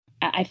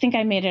I think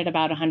I made it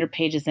about 100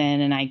 pages in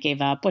and I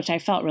gave up, which I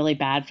felt really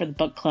bad for the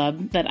book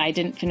club that I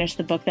didn't finish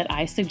the book that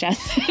I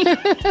suggested.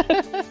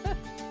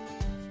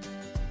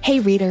 Hey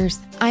readers,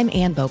 I'm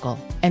Anne Vogel,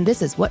 and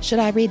this is What Should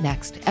I Read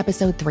Next,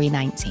 episode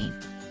 319.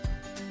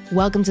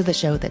 Welcome to the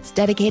show that's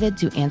dedicated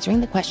to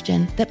answering the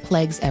question that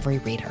plagues every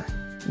reader.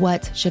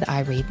 What should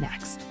I read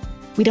next?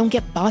 We don't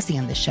get bossy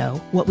on the show.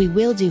 What we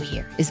will do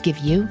here is give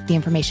you the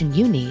information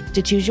you need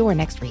to choose your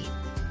next read.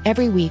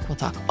 Every week, we'll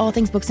talk all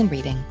things books and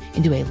reading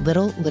and do a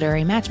little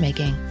literary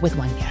matchmaking with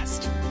one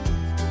guest.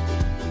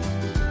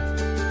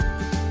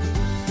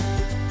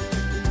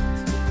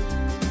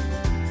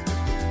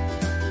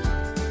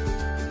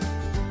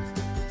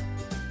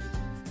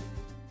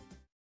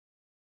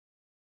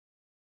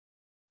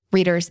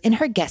 Readers, in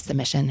her guest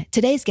submission,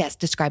 today's guest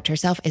described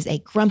herself as a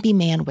grumpy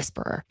man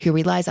whisperer who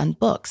relies on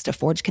books to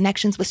forge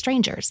connections with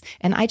strangers,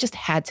 and I just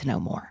had to know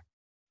more.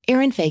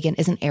 Erin Fagan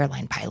is an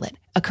airline pilot,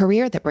 a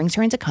career that brings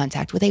her into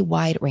contact with a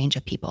wide range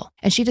of people,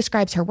 and she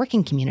describes her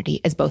working community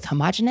as both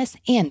homogenous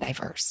and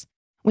diverse.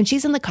 When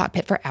she's in the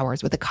cockpit for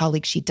hours with a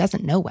colleague she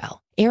doesn't know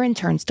well, Erin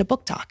turns to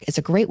book talk as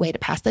a great way to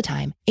pass the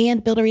time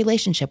and build a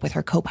relationship with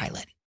her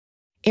co-pilot.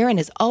 Erin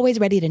is always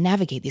ready to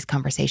navigate these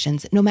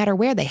conversations no matter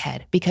where they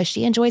head because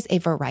she enjoys a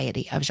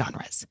variety of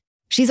genres.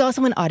 She's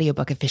also an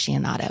audiobook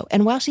aficionado,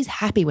 and while she's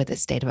happy with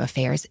this state of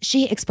affairs,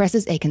 she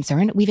expresses a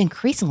concern we've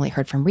increasingly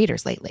heard from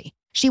readers lately.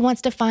 She wants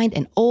to find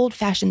an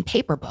old-fashioned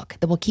paper book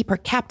that will keep her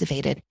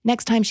captivated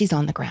next time she's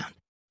on the ground.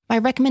 My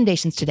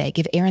recommendations today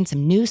give Erin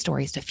some new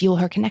stories to fuel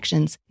her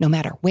connections no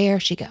matter where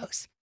she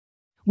goes.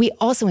 We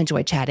also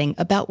enjoy chatting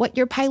about what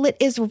your pilot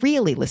is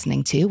really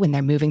listening to when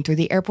they're moving through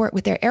the airport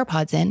with their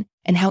AirPods in,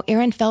 and how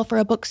Erin fell for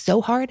a book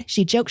so hard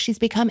she jokes she's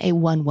become a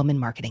one-woman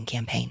marketing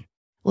campaign.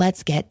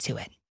 Let's get to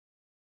it.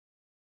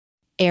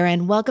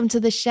 Erin, welcome to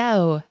the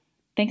show.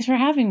 Thanks for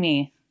having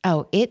me.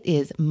 Oh, it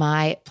is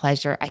my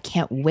pleasure. I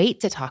can't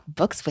wait to talk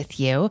books with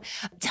you.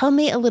 Tell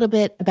me a little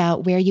bit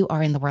about where you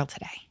are in the world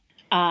today.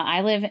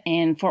 I live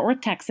in Fort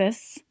Worth,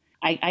 Texas.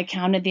 I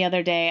counted the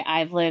other day.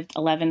 I've lived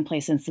 11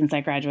 places since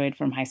I graduated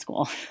from high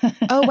school.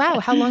 Oh, wow.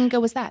 How long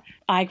ago was that?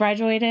 I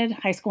graduated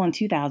high school in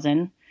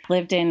 2000.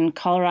 Lived in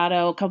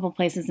Colorado, a couple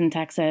places in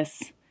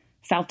Texas,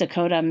 South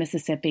Dakota,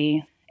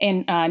 Mississippi,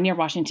 and near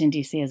Washington,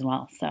 D.C. as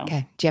well. So,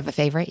 okay. Do you have a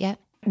favorite yet?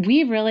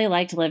 We really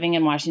liked living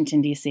in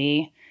Washington,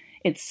 D.C.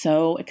 It's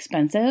so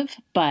expensive,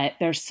 but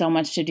there's so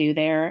much to do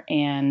there.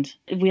 And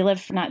we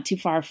live not too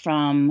far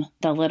from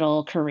the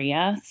Little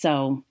Korea.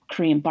 So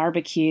Korean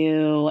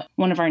barbecue.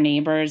 One of our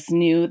neighbors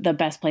knew the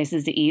best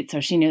places to eat. So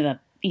she knew the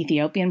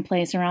Ethiopian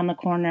place around the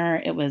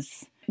corner.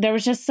 There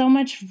was just so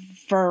much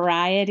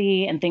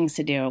variety and things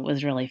to do. It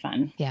was really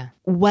fun. Yeah.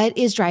 What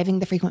is driving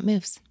the frequent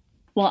moves?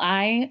 Well,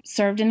 I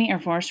served in the Air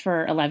Force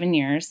for 11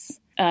 years.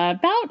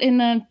 About in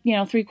the,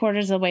 3/4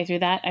 of the way through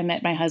that, I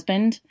met my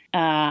husband.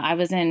 I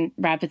was in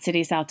Rapid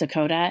City, South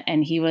Dakota,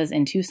 and he was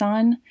in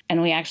Tucson.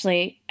 And we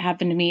actually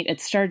happened to meet at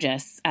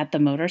Sturgis at the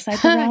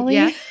motorcycle rally.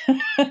 Yeah.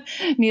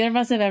 Neither of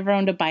us have ever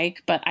owned a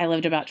bike, but I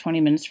lived about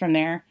 20 minutes from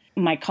there.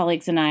 My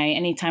colleagues and I,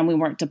 anytime we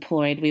weren't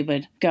deployed, we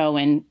would go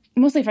and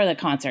mostly for the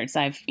concerts.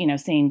 I've,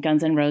 seen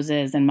Guns N'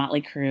 Roses and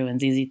Motley Crue and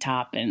ZZ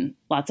Top and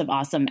lots of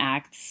awesome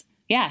acts.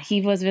 Yeah,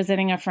 he was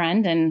visiting a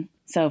friend, and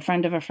so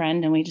friend of a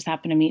friend, and we just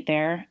happened to meet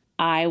there.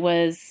 I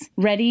was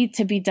ready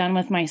to be done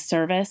with my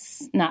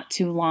service not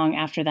too long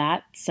after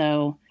that.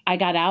 So I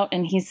got out,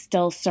 and he's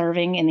still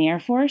serving in the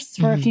Air Force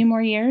for a few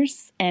more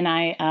years. And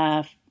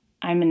I'm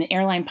an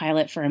airline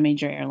pilot for a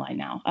major airline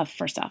now, a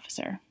first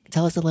officer.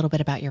 Tell us a little bit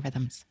about your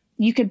rhythms.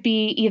 You could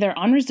be either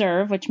on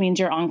reserve, which means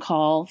you're on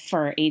call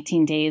for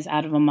 18 days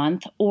out of a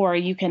month, or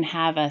you can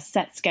have a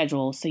set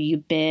schedule. So you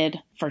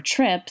bid for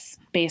trips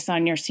based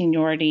on your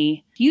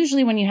seniority.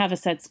 Usually when you have a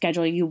set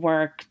schedule, you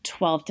work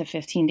 12 to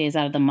 15 days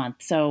out of the month.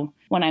 So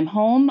when I'm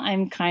home,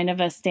 I'm kind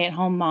of a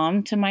stay-at-home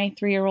mom to my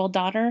 3-year-old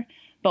daughter.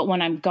 But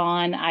when I'm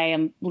gone, I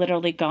am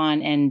literally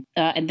gone. And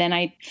then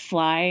I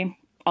fly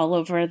all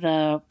over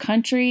the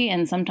country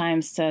and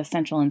sometimes to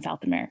Central and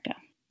South America.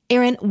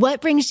 Erin,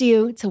 what brings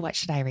you to What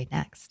Should I Read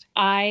Next?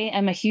 I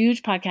am a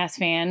huge podcast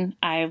fan.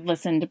 I've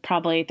listened to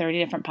probably 30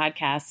 different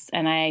podcasts,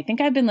 and I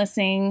think I've been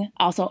listening.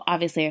 Also,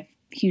 obviously, a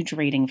huge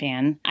reading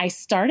fan. I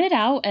started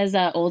out as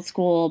an old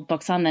school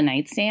Books on the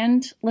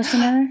Nightstand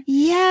listener.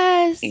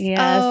 Yes.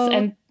 Oh,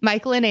 and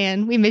Michael and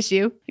Anne, we miss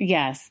you.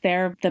 Yes,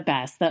 they're the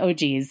best, the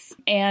OGs.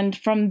 And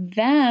from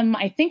them,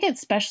 I think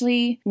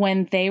especially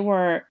when they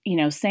were,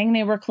 saying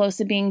they were close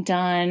to being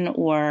done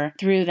or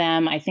through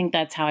them, I think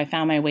that's how I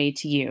found my way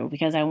to you,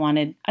 because I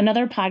wanted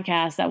another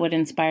podcast that would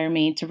inspire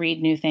me to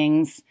read new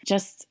things,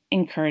 just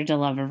encourage a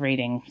love of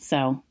reading.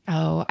 So.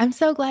 Oh, I'm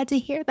so glad to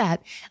hear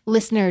that.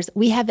 Listeners,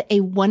 we have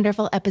a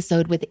wonderful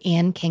episode with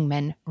Anne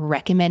Kingman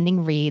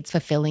recommending reads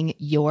fulfilling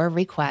your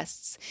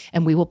requests,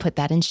 and we will put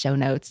that in show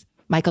notes.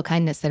 Michael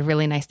Kindness said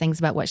really nice things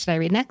about What Should I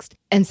Read Next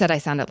and said I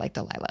sounded like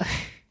Delilah.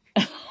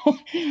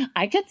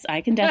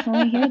 I can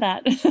definitely hear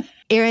that.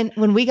 Erin,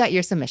 when we got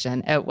your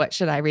submission at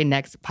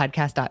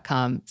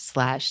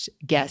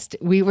whatshouldireadnextpodcast.com/guest,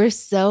 we were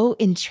so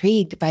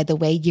intrigued by the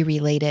way you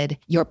related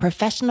your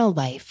professional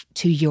life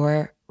to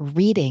your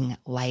reading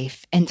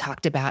life and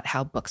talked about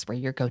how books were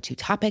your go-to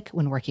topic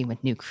when working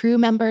with new crew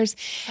members.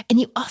 And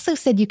you also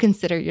said you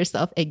consider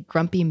yourself a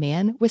grumpy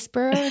man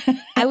whisperer.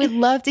 I would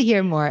love to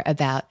hear more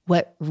about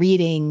what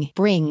reading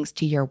brings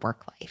to your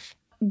work life.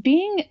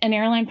 Being an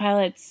airline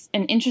pilot's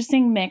an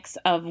interesting mix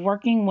of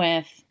working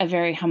with a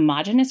very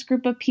homogenous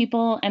group of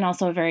people and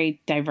also a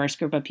very diverse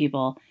group of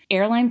people.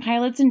 Airline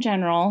pilots in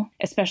general,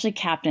 especially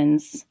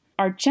captains,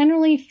 are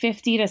generally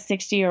 50 to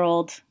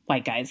 60-year-old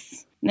white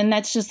guys. And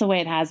that's just the way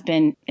it has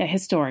been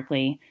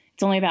historically.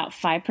 It's only about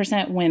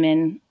 5%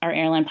 women are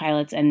airline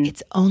pilots. And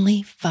it's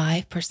only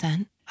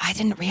 5%? I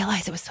didn't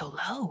realize it was so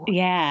low.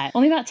 Yeah.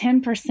 Only about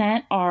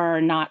 10% are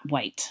not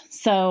white.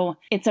 So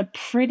it's a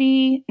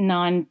pretty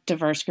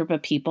non-diverse group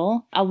of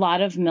people, a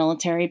lot of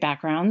military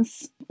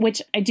backgrounds,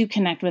 which I do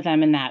connect with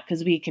them in that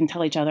because we can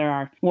tell each other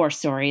our war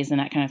stories and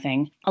that kind of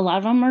thing. A lot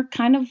of them are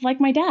kind of like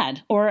my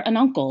dad or an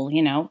uncle,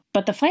 you know,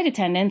 but the flight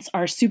attendants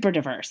are super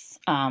diverse.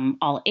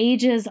 All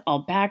ages, all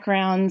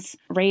backgrounds,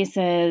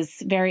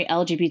 races, very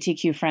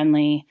LGBTQ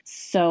friendly.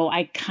 So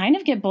I kind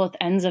of get both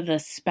ends of the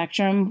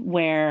spectrum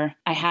where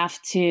I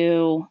have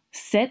to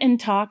sit and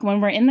talk.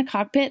 When we're in the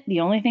cockpit, the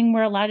only thing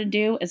we're allowed to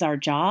do is our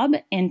job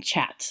and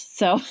chat.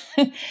 So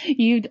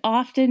you'd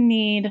often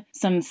need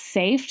some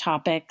safe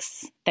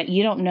topics that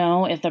you don't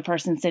know if the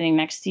person sitting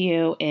next to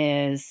you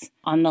is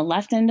on the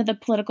left end of the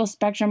political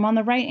spectrum, on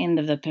the right end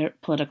of the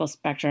political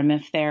spectrum,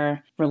 if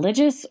they're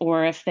religious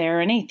or if they're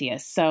an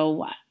atheist.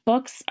 So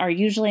books are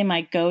usually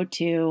my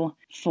go-to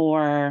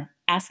for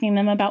asking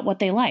them about what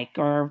they like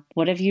or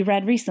what have you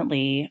read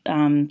recently.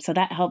 So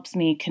that helps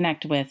me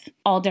connect with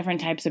all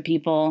different types of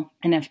people.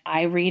 And if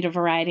I read a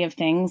variety of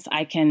things,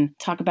 I can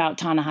talk about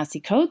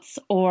Ta-Nehisi Coates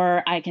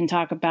or I can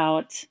talk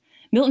about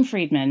Milton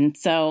Friedman.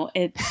 So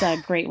it's a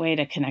great way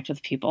to connect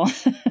with people.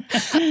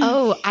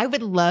 Oh, I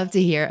would love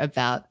to hear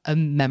about a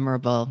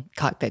memorable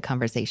cockpit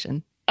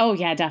conversation. Oh,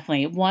 yeah,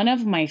 definitely. One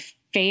of my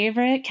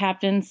favorite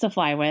captains to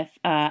fly with.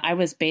 I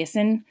was based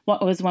in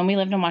what was when we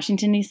lived in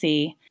Washington,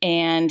 D.C.,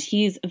 and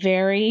he's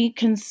very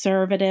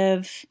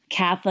conservative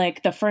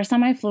Catholic. The first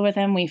time I flew with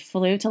him, we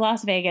flew to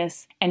Las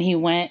Vegas and he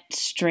went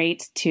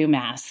straight to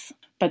Mass,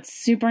 but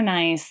super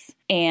nice.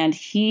 And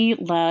he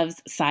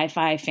loves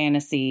sci-fi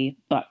fantasy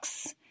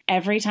books.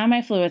 Every time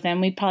I flew with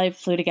him, we probably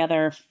flew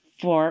together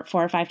four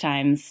or five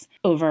times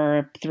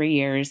over 3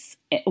 years.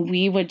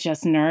 We would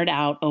just nerd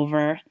out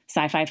over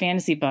sci-fi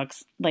fantasy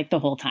books like the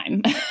whole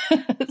time.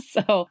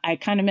 So I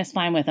kind of miss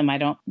flying with him.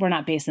 We're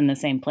not based in the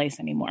same place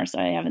anymore. So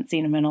I haven't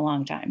seen him in a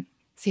long time.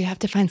 So you have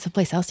to find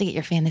someplace else to get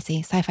your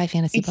sci-fi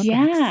fantasy book.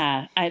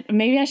 Yeah.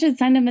 Maybe I should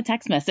send him a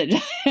text message.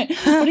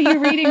 What are you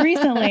reading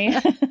recently?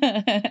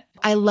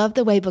 I love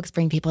the way books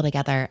bring people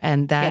together.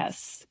 And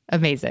that's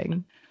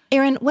amazing.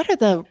 Erin, what are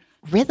the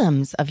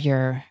rhythms of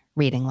your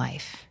reading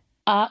life?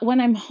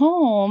 When I'm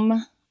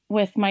home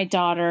with my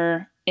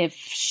daughter, if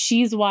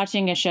she's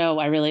watching a show,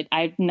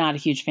 I'm not a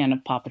huge fan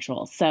of Paw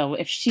Patrol. So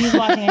if she's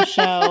watching a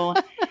show,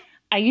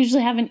 I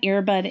usually have an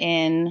earbud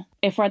in.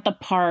 If we're at the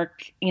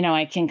park,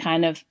 I can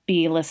kind of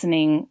be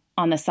listening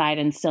on the side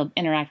and still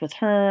interact with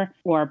her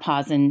or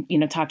pause and,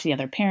 talk to the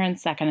other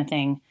parents, that kind of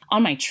thing.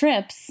 On my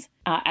trips,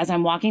 as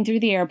I'm walking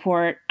through the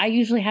airport, I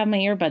usually have my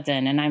earbuds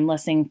in and I'm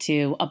listening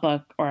to a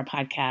book or a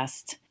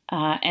podcast.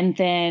 And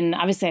then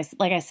obviously,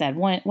 like I said,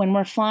 when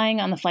we're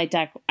flying on the flight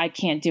deck, I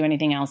can't do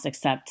anything else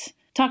except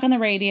talk on the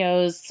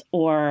radios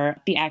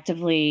or be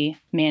actively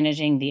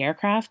managing the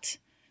aircraft.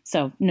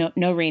 So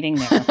no reading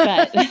there.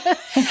 But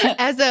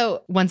as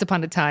a once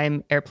upon a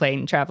time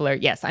airplane traveler,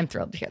 yes, I'm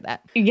thrilled to hear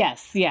that.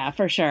 Yes, yeah,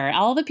 for sure.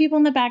 All the people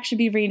in the back should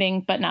be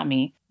reading, but not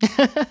me.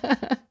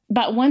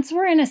 But once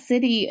we're in a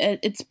city,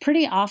 it's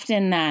pretty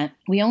often that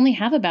we only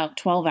have about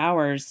 12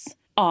 hours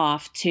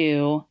off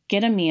to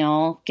get a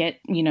meal, get,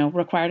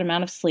 required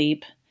amount of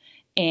sleep.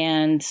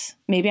 And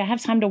maybe I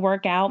have time to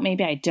work out.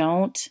 Maybe I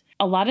don't.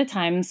 A lot of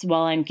times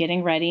while I'm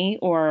getting ready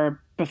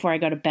or before I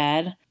go to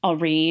bed, I'll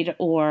read,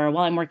 or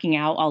while I'm working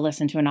out, I'll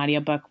listen to an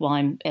audiobook while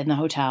I'm in the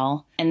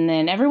hotel. And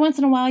then every once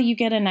in a while you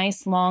get a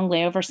nice long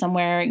layover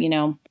somewhere,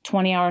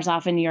 20 hours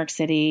off in New York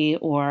City,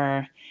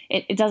 or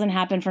it doesn't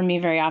happen for me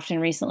very often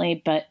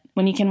recently, but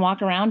when you can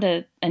walk around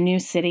a new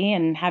city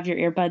and have your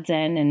earbuds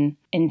in and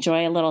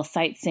enjoy a little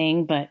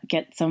sightseeing, but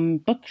get some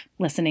book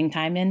listening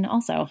time in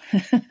also.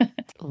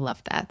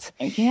 Love that.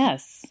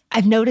 Yes.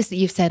 I've noticed that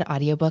you've said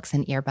audiobooks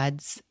and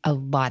earbuds a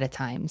lot of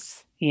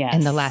times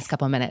in the last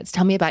couple of minutes.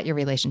 Tell me about your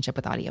relationship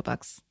with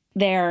audiobooks.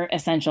 They're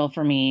essential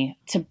for me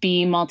to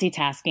be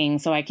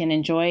multitasking so I can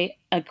enjoy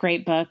a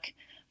great book,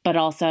 but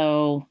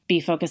also be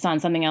focused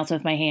on something else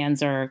with my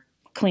hands or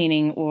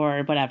cleaning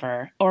or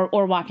whatever,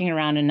 or walking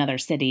around another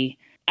city.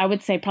 I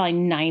would say probably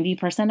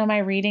 90% of my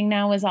reading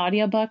now is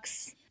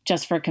audiobooks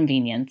just for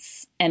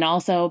convenience. And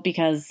also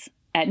because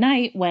at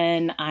night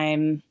when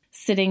I'm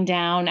sitting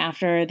down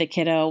after the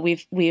kiddo,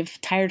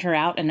 we've tired her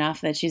out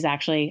enough that she's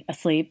actually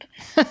asleep.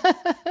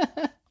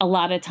 A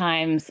lot of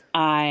times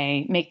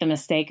I make the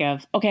mistake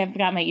of, okay, I've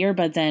got my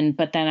earbuds in,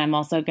 but then I'm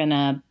also going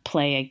to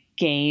play a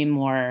game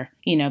or,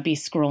 be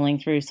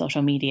scrolling through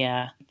social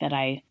media, that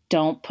I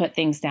don't put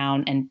things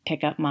down and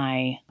pick up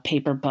my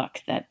paper book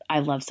that I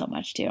love so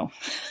much too.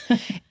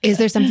 Is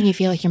there something you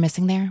feel like you're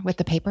missing there with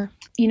the paper?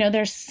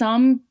 There's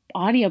some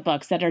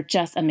audiobooks that are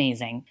just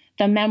amazing.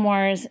 The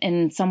memoirs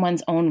in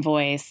someone's own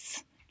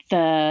voice,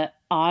 the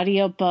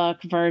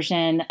audiobook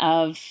version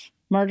of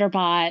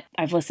Murderbot.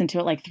 I've listened to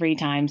it like 3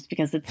 times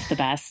because it's the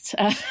best.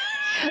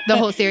 The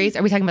whole series?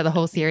 Are we talking about the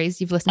whole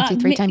series you've listened to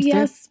 3 times through?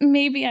 Yes,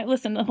 maybe I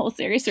listened to the whole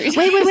series 3 times.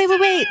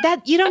 Wait.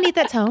 That you don't need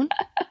that tone.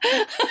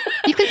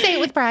 You can say it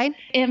with pride.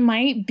 It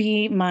might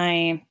be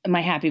my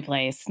happy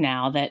place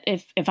now, that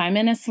if I'm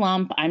in a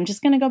slump, I'm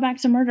just going to go back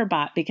to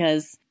Murderbot,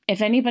 because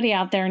if anybody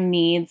out there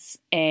needs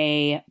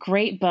a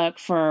great book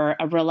for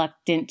a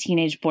reluctant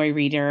teenage boy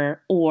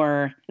reader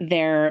or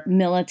their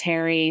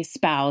military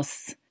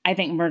spouse, I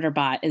think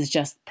Murderbot is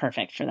just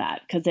perfect for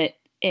that, because it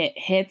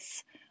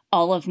hits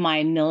all of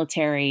my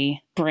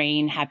military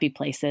brain happy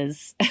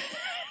places.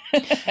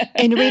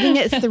 And reading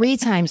it 3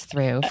 times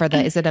through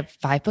is it a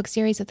 5-book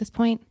series at this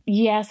point?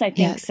 Yes, I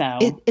think so.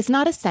 It's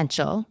not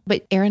essential,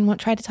 but Erin won't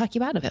try to talk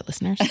you out of it,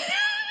 listeners.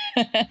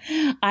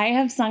 I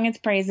have sung its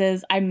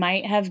praises. I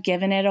might have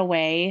given it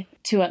away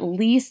to at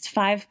least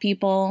 5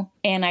 people,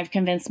 and I've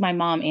convinced my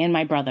mom and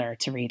my brother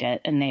to read it,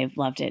 and they've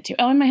loved it too.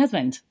 Oh, and my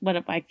husband.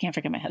 I can't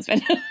forget my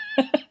husband.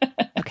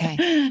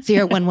 Okay. So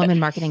you're a one-woman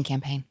marketing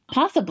campaign.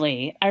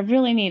 Possibly. I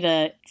really need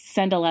to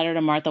send a letter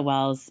to Martha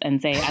Wells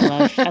and say, I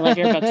love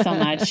your book so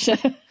much.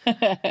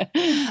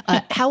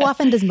 How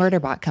often does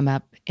Murderbot come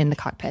up in the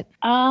cockpit?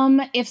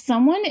 If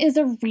someone is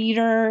a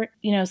reader,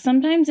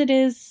 sometimes it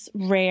is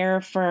rare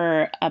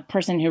for a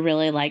person who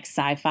really likes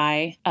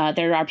sci-fi.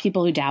 There are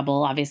people who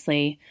dabble,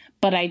 obviously.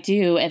 But I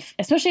do,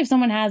 especially if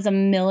someone has a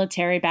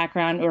military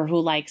background or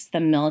who likes the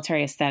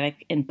military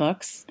aesthetic in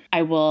books,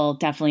 I will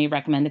definitely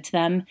recommend it to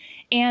them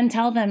and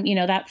tell them,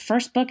 that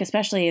first book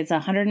especially is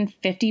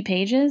 150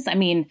 pages. I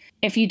mean,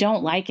 if you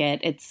don't like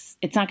it, it's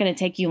not going to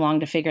take you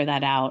long to figure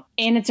that out.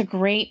 And it's a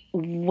great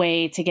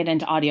way to get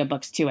into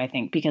audiobooks too, I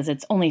think, because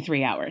it's only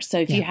 3 hours. So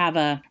if you have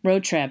a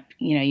road trip,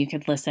 you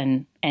could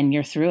listen and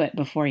you're through it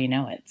before you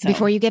know it. So.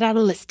 Before you get out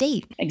of the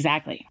state.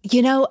 Exactly.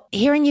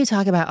 Hearing you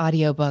talk about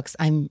audiobooks,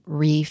 I'm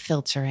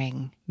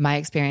refiltering my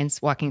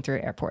experience walking through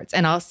airports.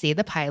 And I'll see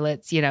the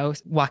pilots,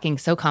 walking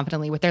so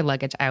confidently with their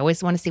luggage. I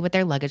always want to see what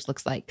their luggage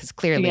looks like, because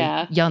clearly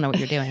y'all know what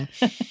you're doing.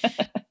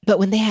 But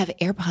when they have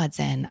AirPods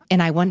in,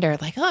 and I wonder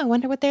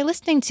what they're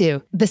listening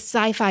to. The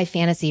sci-fi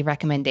fantasy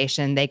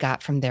recommendation they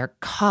got from their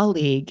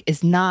colleague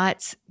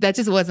that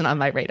just wasn't on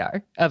my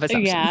radar of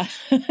assumptions.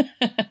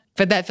 Yeah.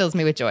 But that fills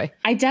me with joy.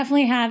 I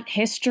definitely have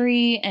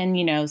history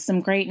and,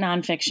 some great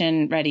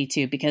nonfiction ready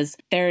too, because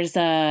there's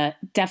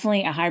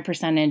definitely a high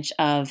percentage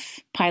of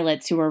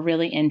pilots who are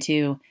really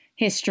into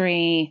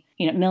history,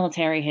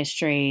 military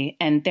history,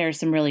 and there's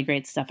some really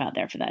great stuff out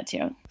there for that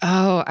too.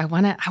 Oh, I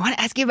want to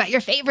ask you about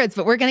your favorites,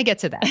 but we're going to get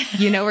to that.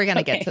 We're going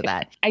to get to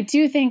that. I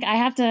do think I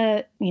have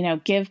to,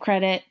 give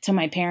credit to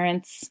my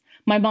parents.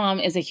 My mom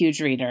is a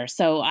huge reader,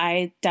 so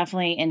I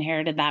definitely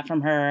inherited that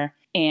from her.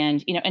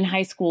 And, in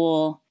high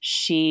school,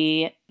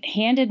 she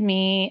handed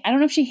me, I don't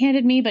know if she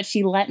handed me, but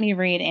she let me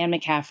read Anne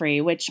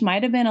McCaffrey, which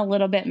might have been a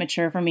little bit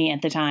mature for me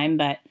at the time,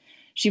 but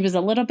she was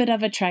a little bit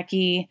of a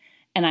Trekkie.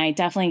 And I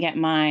definitely get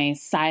my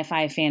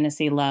sci-fi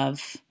fantasy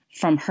love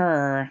from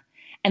her.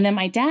 And then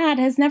my dad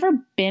has never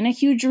been a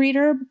huge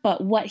reader,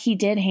 but what he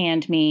did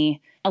hand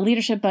me, a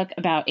leadership book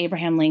about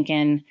Abraham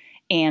Lincoln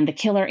and the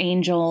Killer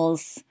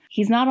Angels.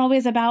 He's not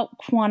always about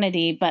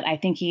quantity, but I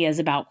think he is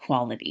about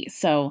quality.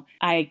 So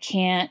I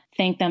can't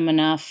thank them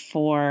enough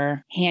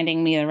for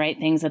handing me the right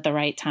things at the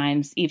right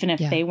times, even if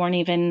they weren't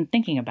even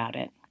thinking about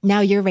it.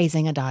 Now you're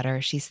raising a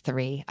daughter. She's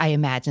 3. I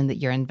imagine that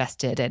you're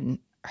invested in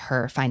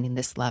her finding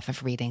this love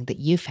of reading that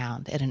you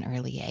found at an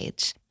early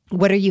age.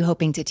 What are you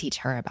hoping to teach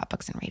her about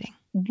books and reading?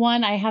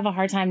 One, I have a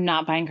hard time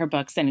not buying her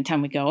books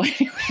anytime we go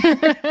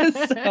anywhere.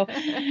 So,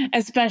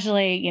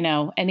 especially,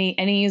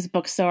 any used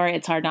bookstore,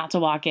 it's hard not to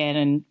walk in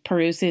and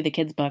peruse through the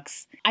kids'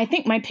 books. I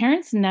think my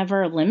parents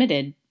never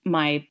limited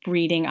my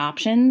reading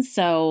options.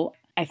 So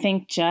I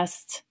think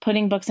just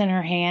putting books in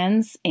her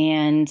hands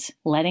and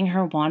letting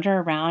her wander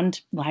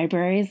around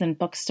libraries and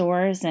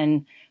bookstores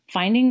and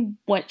finding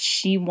what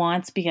she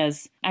wants,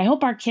 because I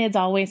hope our kids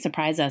always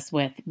surprise us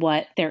with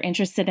what they're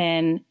interested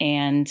in.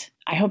 And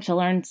I hope to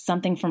learn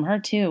something from her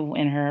too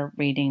in her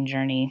reading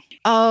journey.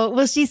 Oh,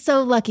 well, she's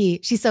so lucky.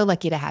 She's so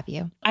lucky to have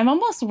you. I'm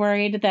almost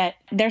worried that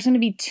there's going to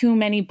be too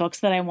many books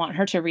that I want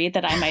her to read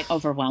that I might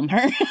overwhelm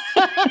her.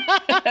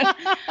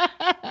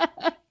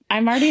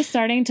 I'm already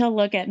starting to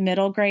look at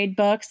middle grade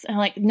books. I'm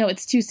like, no,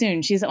 it's too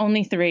soon. She's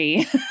only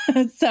 3.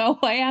 So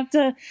I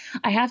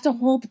have to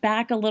hold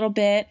back a little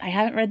bit. I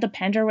haven't read the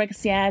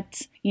Penderwicks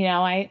yet.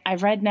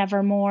 I've read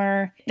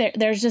Nevermore.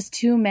 There's just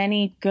too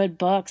many good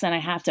books, and I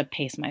have to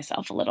pace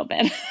myself a little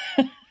bit.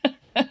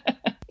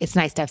 It's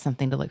nice to have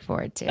something to look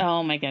forward to.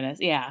 Oh my goodness.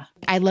 Yeah.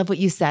 I love what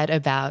you said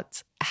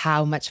about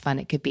how much fun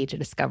it could be to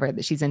discover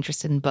that she's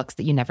interested in books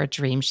that you never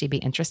dreamed she'd be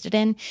interested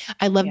in.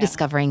 I love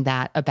discovering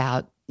that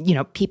about,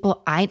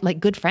 people I like,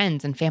 good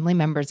friends and family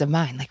members of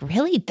mine. Like,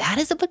 really? That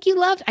is a book you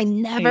loved? I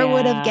never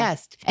would have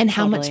guessed. And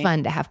how much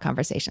fun to have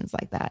conversations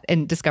like that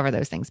and discover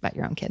those things about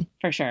your own kid.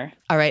 For sure.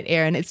 All right,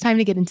 Erin, it's time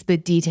to get into the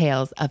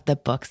details of the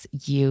books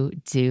you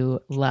do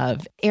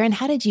love. Erin,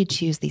 how did you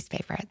choose these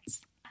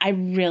favorites? I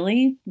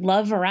really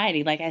love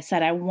variety. Like I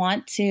said, I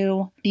want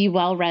to be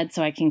well-read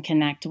so I can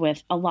connect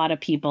with a lot of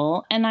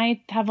people, and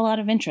I have a lot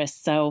of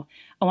interests. So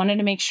I wanted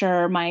to make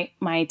sure my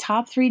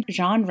top 3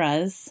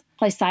 genres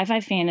play sci-fi,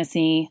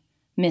 fantasy,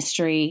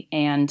 mystery,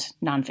 and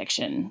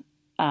nonfiction.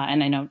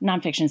 And I know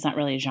nonfiction is not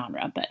really a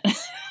genre, but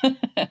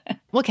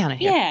we'll count it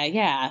here.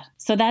 Yeah.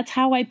 So that's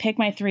how I pick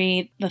my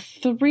 3. The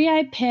 3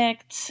 I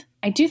picked,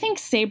 I do think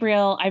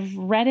Sabriel, I've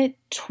read it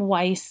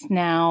twice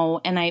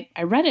now, and I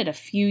read it a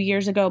few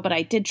years ago, but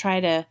I did try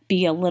to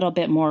be a little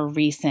bit more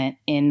recent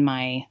in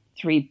my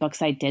 3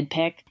 books I did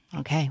pick.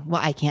 Okay.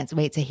 Well, I can't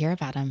wait to hear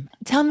about them.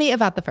 Tell me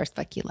about the first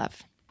book you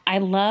love. I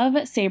love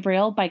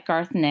Sabriel by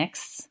Garth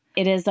Nix.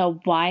 It is a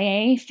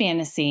YA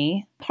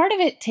fantasy. Part of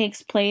it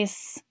takes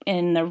place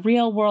in the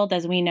real world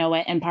as we know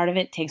it, and part of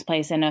it takes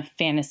place in a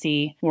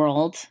fantasy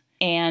world.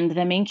 And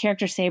the main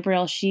character,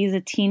 Sabriel, she's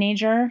a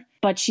teenager,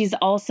 but she's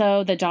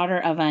also the daughter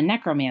of a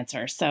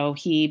necromancer. So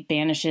he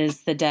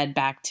banishes the dead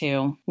back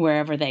to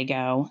wherever they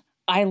go.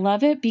 I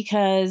love it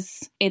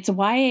because it's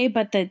YA,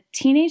 but the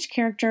teenage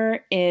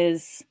character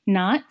is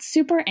not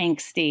super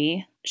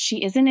angsty.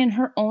 She isn't in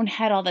her own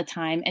head all the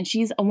time, and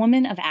she's a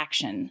woman of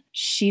action.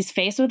 She's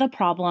faced with a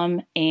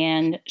problem,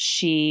 and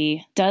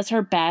she does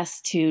her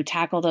best to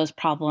tackle those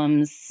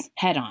problems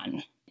head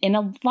on in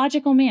a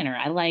logical manner.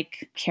 I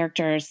like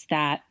characters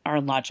that are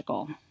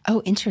logical.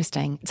 Oh,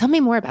 interesting. Tell me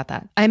more about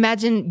that. I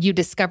imagine you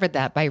discovered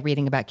that by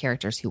reading about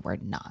characters who were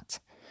not.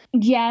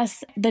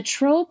 Yes, the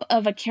trope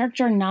of a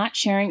character not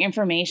sharing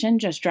information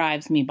just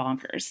drives me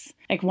bonkers.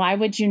 Like, why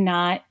would you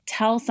not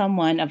tell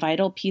someone a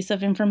vital piece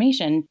of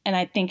information? And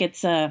I think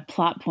it's a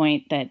plot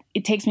point that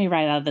it takes me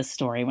right out of the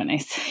story when I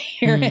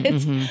hear it.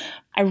 Mm-hmm.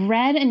 I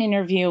read an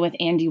interview with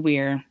Andy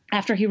Weir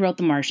after he wrote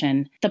The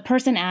Martian. The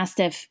person asked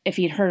if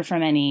he'd heard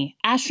from any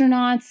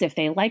astronauts, if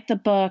they liked the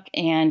book,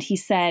 and he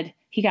said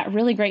he got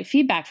really great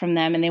feedback from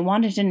them, and they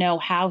wanted to know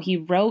how he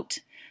wrote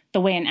the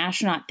way an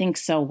astronaut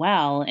thinks so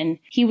well. And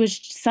he was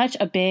such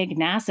a big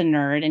NASA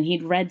nerd, and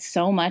he'd read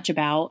so much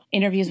about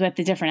interviews with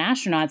the different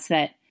astronauts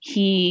that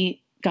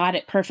he got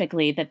it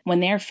perfectly, that when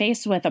they're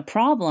faced with a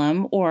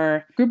problem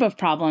or group of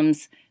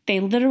problems, they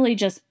literally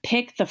just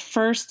pick the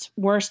first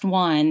worst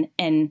one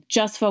and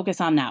just focus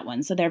on that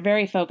one. So they're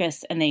very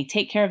focused, and they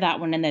take care of that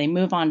one, and then they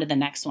move on to the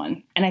next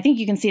one. And I think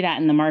you can see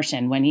that in The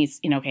Martian when he's,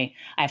 okay,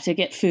 I have to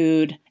get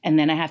food, and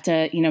then I have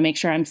to, make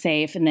sure I'm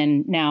safe. And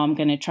then now I'm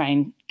going to try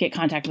and get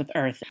contact with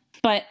Earth.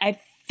 But I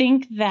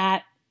think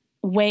that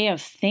way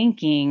of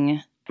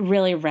thinking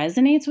really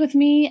resonates with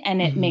me,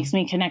 and it makes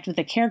me connect with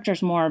the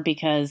characters more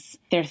because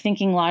they're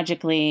thinking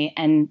logically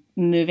and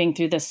moving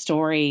through the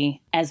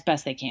story as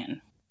best they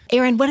can.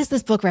 Erin, what does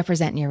this book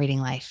represent in your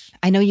reading life?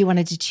 I know you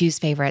wanted to choose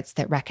favorites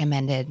that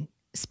recommended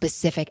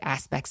specific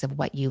aspects of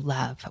what you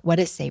love. What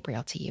is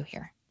Sabriel to you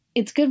here?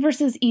 It's good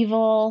versus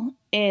evil.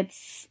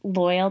 It's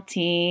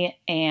loyalty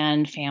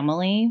and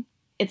family.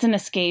 It's an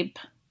escape.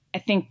 I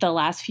think the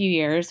last few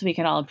years, we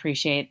could all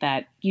appreciate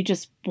that you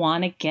just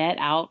want to get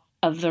out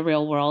of the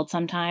real world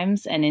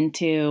sometimes and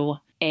into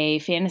a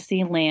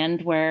fantasy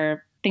land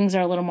where things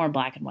are a little more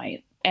black and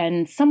white.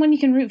 And someone you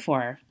can root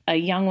for, a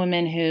young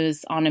woman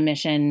who's on a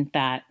mission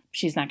that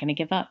she's not going to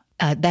give up.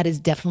 That is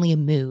definitely a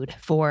mood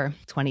for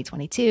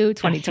 2022,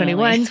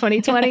 2021,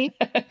 2020,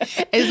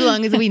 as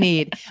long as we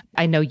need.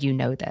 I know you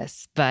know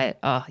this, but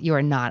you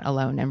are not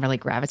alone and really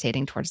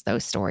gravitating towards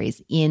those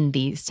stories in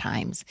these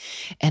times.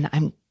 And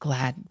I'm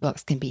glad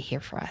books can be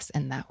here for us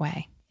in that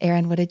way.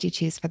 Erin, what did you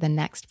choose for the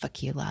next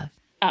book you love?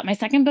 My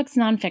second book's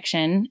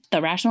nonfiction, The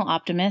Rational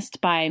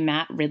Optimist by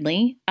Matt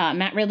Ridley.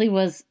 Matt Ridley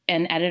was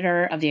an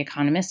editor of The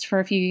Economist for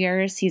a few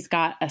years. He's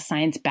got a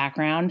science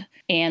background.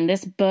 And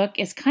this book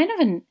is kind of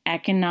an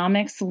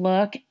economics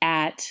look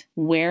at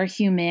where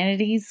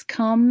humanity's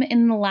come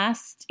in the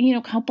last,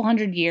 couple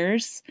hundred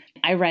years.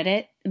 I read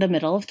it in the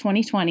middle of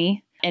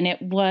 2020, and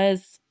it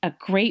was a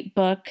great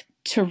book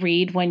to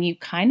read when you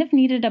kind of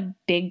needed a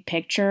big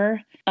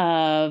picture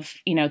of,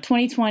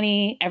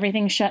 2020,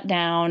 everything shut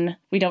down.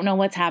 We don't know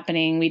what's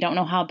happening. We don't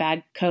know how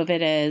bad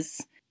COVID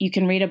is. You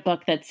can read a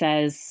book that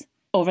says,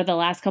 over the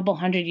last couple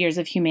hundred years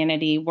of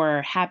humanity,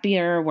 we're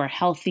happier, we're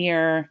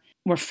healthier,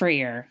 we're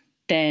freer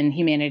than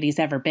humanity's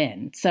ever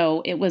been.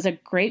 So it was a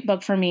great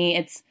book for me.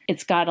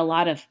 It's got a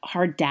lot of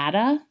hard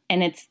data,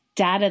 and it's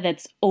data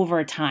that's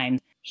over time.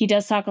 He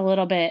does talk a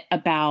little bit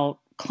about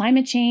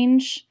climate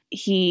change.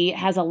 He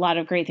has a lot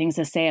of great things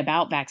to say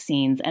about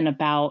vaccines and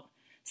about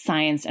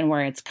science and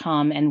where it's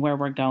come and where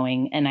we're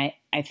going. And I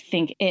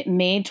think it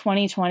made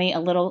 2020 a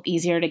little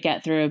easier to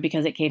get through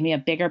because it gave me a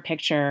bigger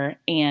picture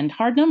and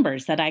hard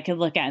numbers that I could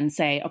look at and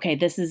say, okay,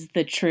 this is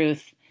the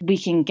truth. We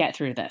can get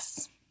through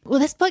this. Well,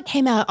 this book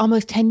came out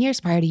almost 10 years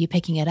prior to you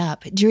picking it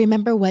up. Do you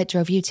remember what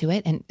drove you to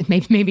it? And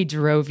maybe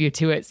drove you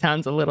to it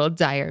sounds a little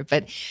dire,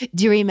 but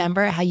do you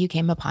remember how you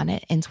came upon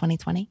it in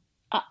 2020?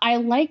 I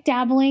like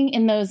dabbling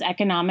in those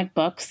economic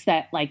books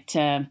that like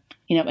to,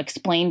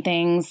 explain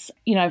things.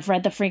 I've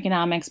read the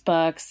Freakonomics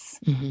books.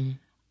 Mm-hmm.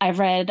 I've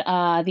read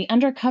The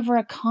Undercover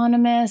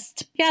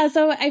Economist. Yeah,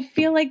 so I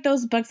feel like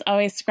those books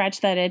always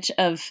scratch that itch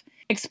of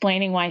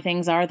explaining why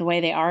things are the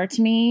way they are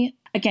to me.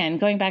 Again,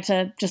 going back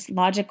to just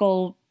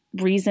logical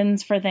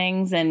reasons for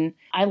things. And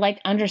I like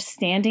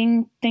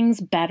understanding things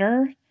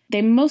better.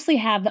 They mostly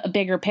have a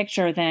bigger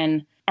picture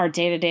than our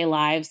day-to-day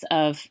lives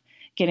of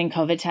getting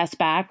COVID tests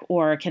back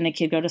or can the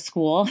kid go to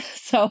school.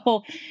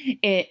 So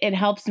it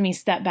helps me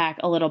step back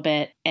a little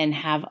bit and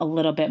have a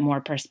little bit more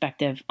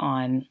perspective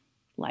on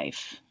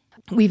life.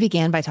 We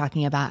began by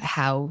talking about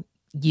how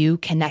you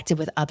connected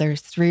with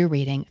others through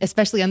reading,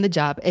 especially on the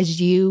job, as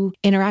you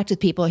interact with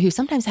people who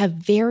sometimes have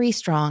very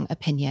strong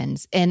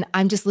opinions. And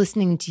I'm just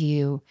listening to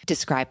you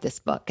describe this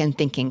book and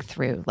thinking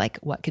through like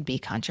what could be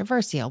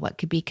controversial, what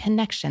could be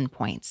connection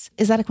points.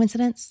 Is that a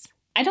coincidence?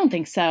 I don't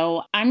think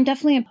so. I'm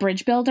definitely a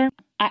bridge builder.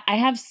 I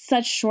have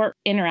such short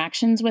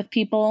interactions with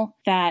people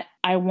that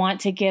I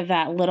want to give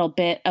that little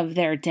bit of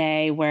their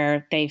day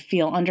where they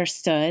feel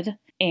understood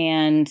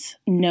and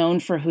known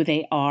for who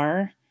they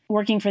are.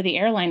 Working for the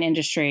airline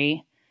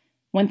industry,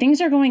 when things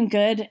are going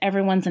good,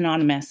 everyone's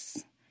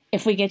anonymous.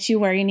 If we get you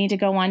where you need to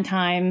go on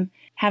time,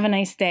 have a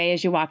nice day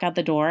as you walk out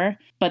the door.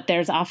 But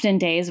there's often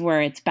days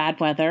where it's bad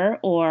weather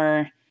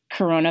or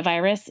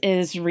coronavirus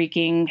is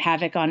wreaking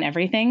havoc on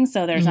everything.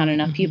 So there's not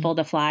enough people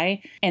to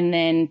fly. And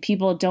then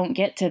people don't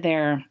get to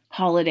their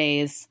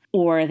holidays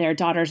or their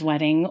daughter's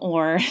wedding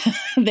or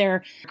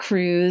their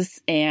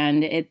cruise.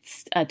 And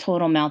it's a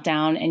total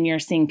meltdown. And you're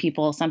seeing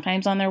people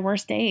sometimes on their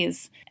worst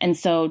days. And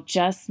so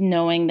just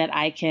knowing that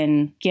I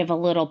can give a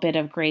little bit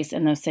of grace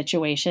in those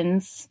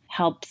situations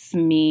helps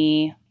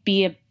me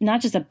be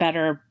not just a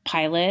better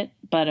pilot,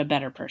 but a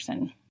better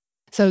person.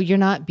 So you're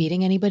not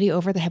beating anybody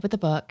over the head with the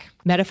book,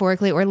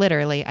 metaphorically or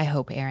literally, I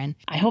hope, Erin.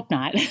 I hope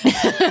not.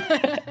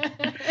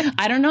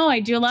 I don't know. I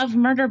do love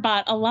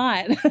Murderbot a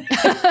lot.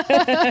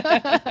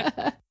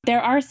 There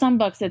are some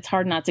books it's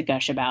hard not to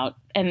gush about.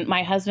 And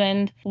my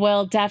husband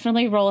will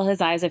definitely roll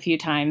his eyes a few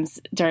times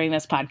during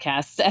this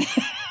podcast,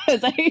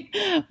 as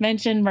I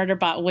mentioned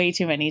Murderbot way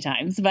too many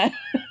times. But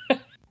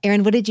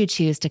Erin, what did you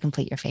choose to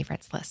complete your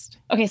favorites list?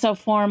 Okay, so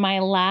for my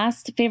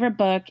last favorite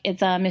book,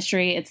 it's a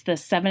mystery. It's The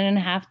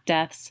 7.5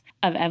 Deaths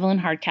of Evelyn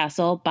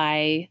Hardcastle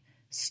by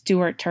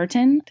Stuart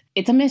Turton.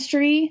 It's a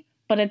mystery,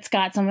 but it's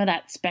got some of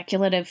that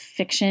speculative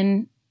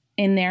fiction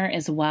in there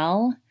as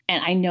well.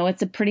 And I know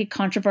it's a pretty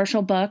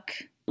controversial book,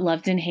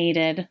 loved and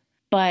hated,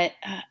 but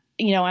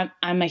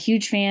I'm a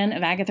huge fan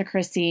of Agatha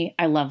Christie.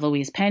 I love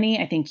Louise Penny.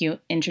 I think you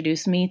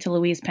introduced me to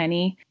Louise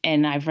Penny,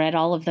 and I've read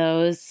all of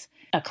those.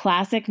 A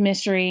classic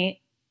mystery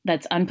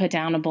that's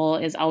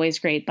unputdownable is always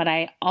great. But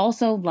I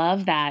also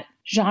love that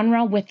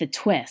genre with the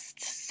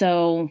twist.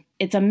 So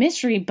it's a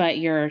mystery, but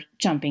you're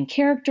jumping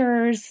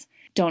characters,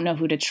 don't know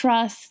who to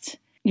trust.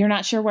 You're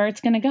not sure where it's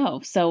going to go.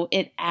 So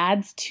it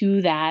adds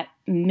to that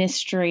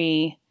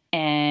mystery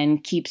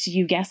and keeps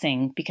you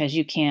guessing because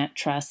you can't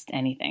trust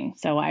anything.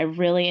 So I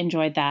really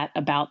enjoyed that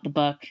about the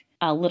book.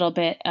 A little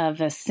bit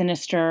of a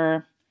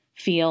sinister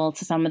feel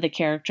to some of the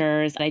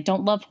characters. I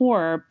don't love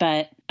horror,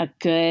 but a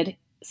good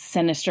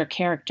sinister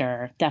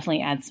character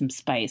definitely adds some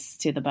spice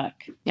to the book.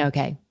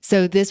 Okay.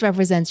 So this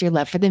represents your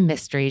love for the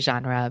mystery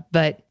genre,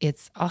 but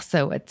it's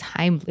also a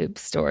time loop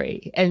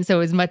story. And so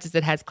as much as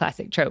it has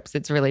classic tropes,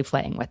 it's really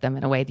playing with them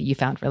in a way that you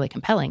found really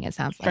compelling, it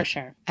sounds like. For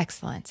sure.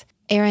 Excellent.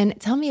 Erin,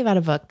 tell me about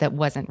a book that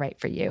wasn't right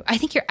for you. I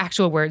think your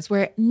actual words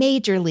were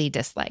majorly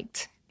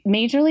disliked.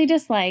 Majorly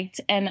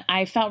disliked, and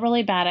I felt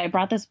really bad. I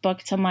brought this book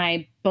to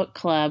my book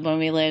club when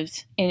we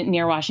lived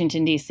near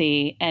Washington,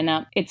 D.C.,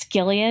 and it's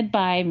Gilead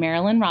by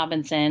Marilynne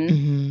Robinson.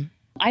 Mm-hmm.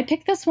 I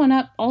picked this one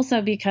up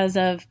also because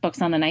of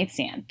Books on the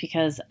Nightstand,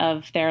 because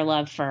of their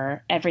love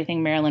for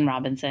everything Marilynne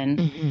Robinson.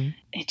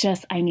 Mm-hmm.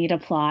 I need a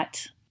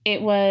plot.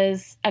 It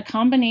was a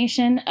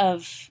combination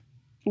of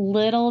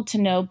little to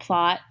no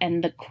plot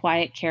and the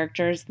quiet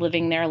characters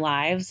living their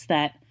lives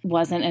that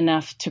wasn't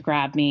enough to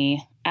grab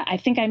me. I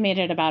think I made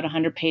it about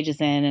 100 pages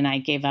in and I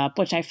gave up,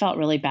 which I felt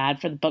really bad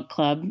for the book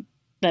club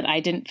that I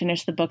didn't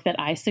finish the book that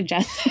I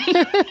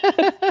suggested.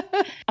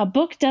 A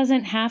book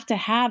doesn't have to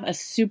have a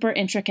super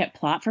intricate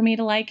plot for me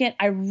to like it.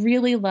 I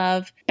really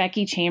love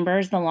Becky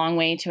Chambers' The Long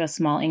Way to a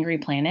Small Angry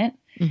Planet.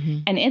 Mm-hmm.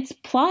 And its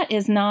plot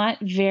is not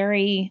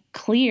very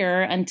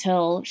clear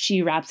until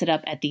she wraps it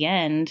up at the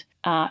end.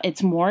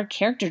 It's more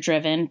character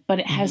driven, but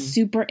it has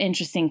super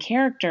interesting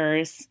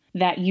characters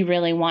that you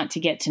really want to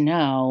get to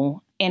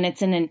know. And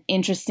it's in an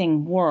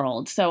interesting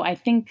world. So I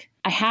think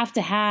I have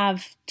to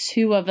have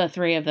two of the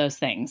three of those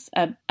things.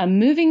 A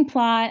moving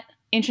plot,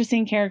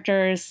 interesting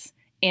characters,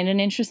 and an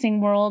interesting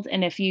world.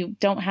 And if you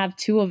don't have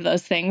two of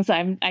those things,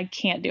 I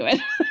can't do it.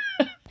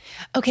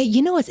 Okay,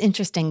 you know what's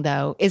interesting,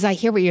 though, is I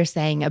hear what you're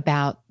saying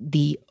about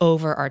the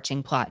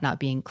overarching plot not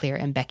being clear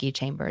in Becky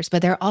Chambers,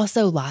 but there are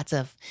also lots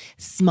of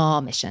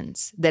small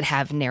missions that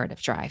have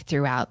narrative drive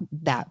throughout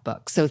that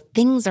book. So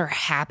things are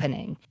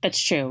happening.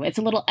 That's true. It's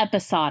a little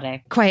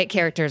episodic. Quiet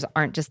characters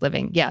aren't just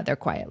living, they're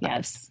quiet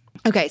lives. Yes.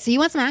 Okay, so you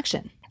want some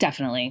action.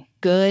 Definitely.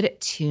 Good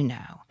to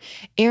know.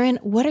 Erin,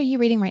 what are you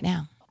reading right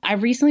now? I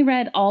recently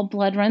read All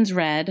Blood Runs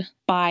Red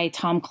by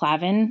Tom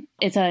Clavin.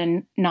 It's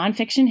a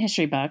nonfiction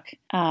history book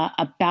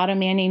about a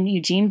man named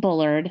Eugene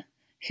Bullard,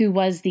 who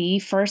was the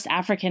first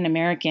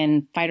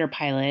African-American fighter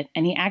pilot,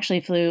 and he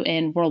actually flew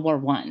in World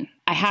War I.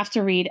 I have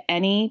to read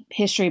any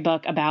history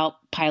book about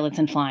pilots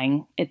and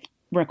flying. It's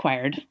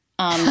required.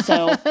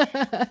 So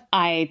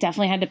I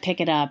definitely had to pick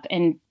it up.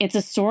 And it's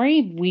a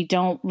story we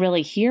don't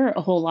really hear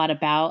a whole lot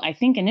about, I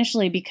think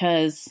initially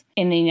because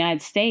in the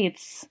United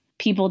States,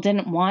 people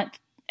didn't want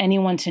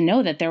anyone to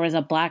know that there was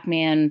a Black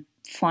man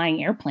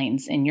flying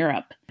airplanes in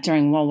Europe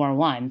during World War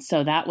I.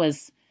 So that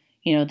was,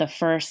 the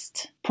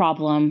first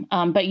problem.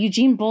 But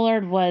Eugene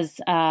Bullard was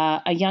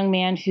a young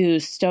man who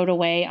stowed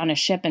away on a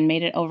ship and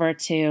made it over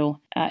to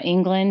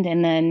England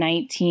in the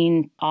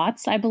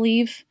 1900s, I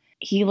believe.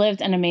 He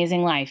lived an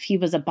amazing life. He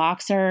was a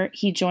boxer.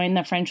 He joined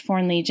the French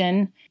Foreign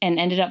Legion and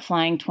ended up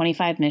flying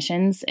 25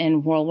 missions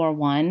in World War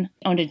I,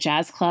 owned a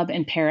jazz club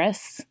in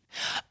Paris.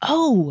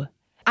 Oh,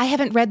 I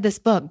haven't read this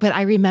book, but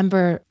I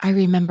remember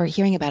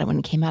hearing about it when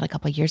it came out a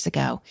couple of years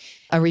ago.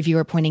 A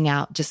reviewer pointing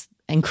out just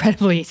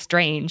incredibly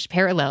strange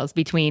parallels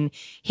between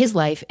his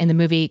life and the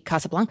movie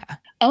Casablanca.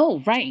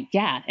 Oh, right.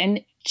 Yeah.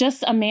 And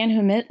just a man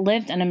who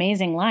lived an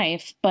amazing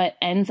life, but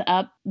ends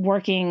up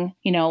working,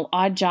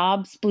 odd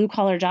jobs, blue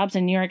collar jobs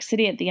in New York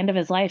City at the end of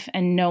his life.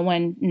 And no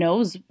one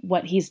knows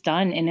what he's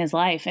done in his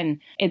life. And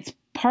it's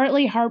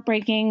partly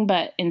heartbreaking,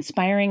 but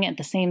inspiring at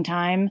the same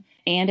time.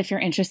 And if you're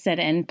interested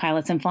in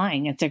pilots and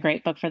flying, it's a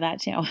great book for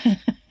that too.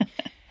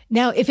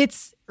 Now, if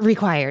it's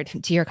required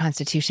to your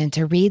constitution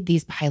to read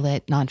these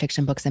pilot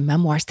nonfiction books and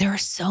memoirs, there are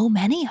so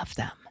many of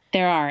them.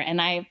 There are.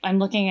 And I'm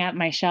looking at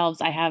my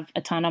shelves. I have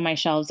a ton on my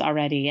shelves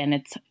already. And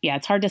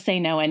it's hard to say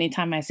no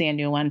anytime I see a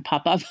new one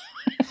pop up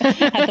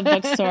at the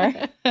bookstore.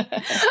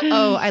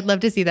 Oh, I'd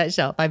love to see that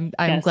shelf. I'm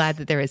Yes. glad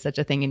that there is such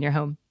a thing in your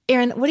home.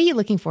 Erin, what are you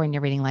looking for in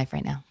your reading life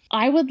right now?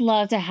 I would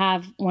love to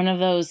have one of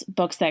those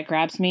books that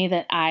grabs me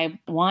that I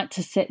want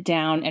to sit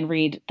down and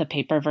read the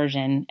paper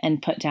version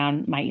and put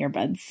down my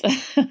earbuds.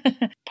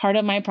 Part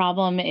of my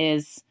problem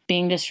is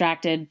being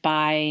distracted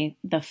by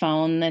the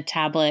phone, the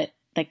tablet,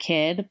 the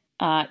kid,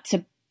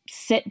 to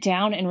sit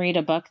down and read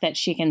a book that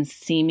she can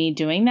see me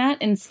doing that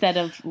instead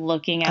of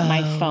looking at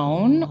my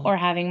phone or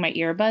having my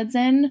earbuds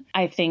in,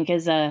 I think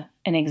is an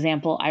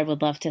example I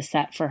would love to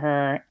set for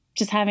her.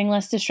 Just having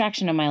less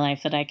distraction in my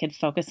life that I could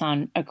focus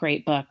on a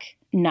great book,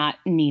 not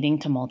needing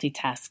to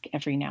multitask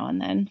every now and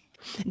then.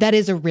 That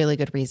is a really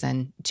good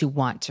reason to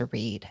want to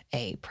read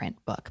a print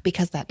book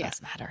because that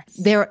does matter.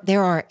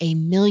 There are a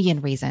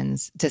million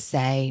reasons to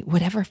say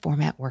whatever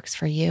format works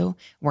for you,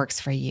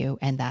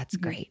 and that's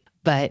great.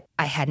 But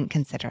I hadn't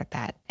considered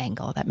that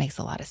angle. That makes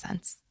a lot of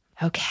sense.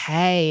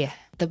 Okay,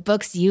 the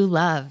books you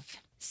love.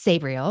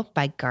 Sabriel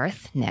by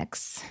Garth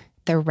Nix.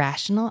 The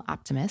Rational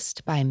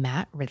Optimist by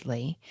Matt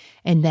Ridley,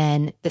 and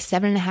then The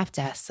 7.5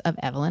 Deaths of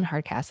Evelyn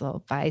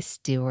Hardcastle by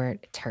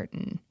Stuart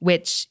Turton,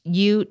 which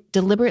you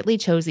deliberately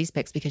chose these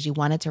picks because you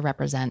wanted to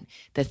represent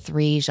the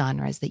three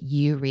genres that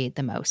you read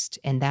the most,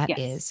 and that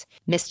is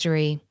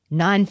mystery,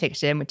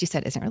 nonfiction, which you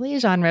said isn't really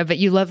a genre, but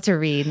you love to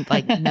read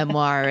like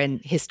memoir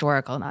and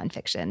historical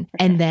nonfiction,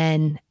 and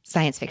then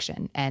science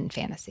fiction and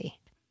fantasy.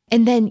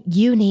 And then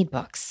you need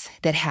books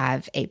that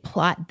have a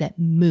plot that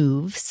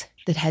moves,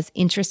 that has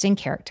interesting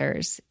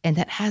characters, and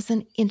that has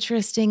an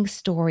interesting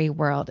story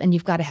world. And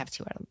you've got to have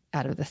two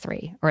out of the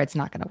three, or it's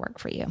not going to work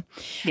for you.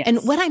 Yes. And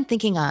what I'm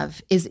thinking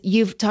of is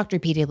you've talked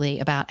repeatedly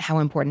about how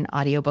important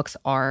audiobooks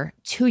are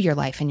to your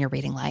life and your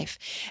reading life.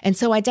 And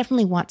so I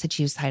definitely want to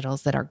choose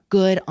titles that are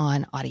good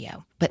on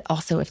audio, but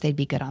also if they'd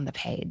be good on the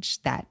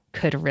page, that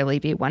could really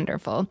be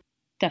wonderful.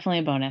 Definitely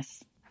a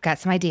bonus. I've got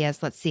some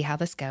ideas. Let's see how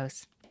this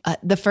goes.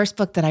 The first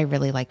book that I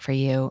really like for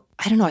you,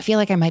 I don't know, I feel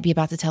like I might be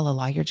about to tell a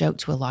lawyer joke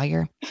to a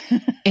lawyer,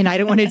 and I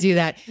don't want to do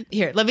that.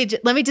 Here, let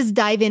me just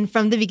dive in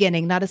from the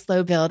beginning, not a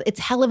slow build. It's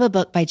Hell of a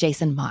Book by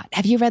Jason Mott.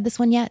 Have you read this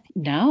one yet?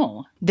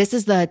 No. This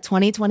is the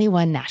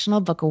 2021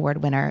 National Book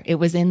Award winner. It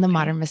was in the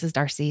Modern Mrs.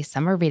 Darcy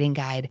Summer Reading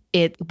Guide.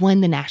 It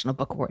won the National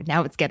Book Award.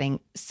 Now it's getting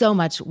so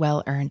much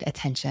well-earned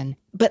attention.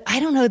 But I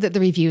don't know that the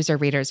reviews or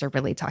readers are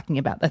really talking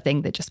about the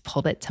thing that just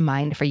pulled it to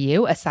mind for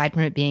you, aside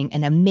from it being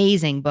an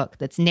amazing book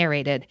that's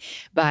narrated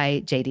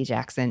by J.D.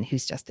 Jackson,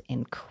 who's just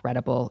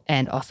incredible,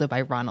 and also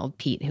by Ronald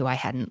Pete, who I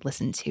hadn't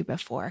listened to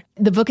before.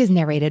 The book is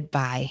narrated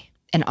by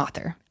an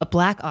author, a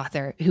Black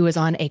author who is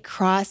on a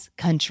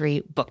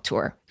cross-country book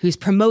tour, who's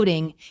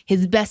promoting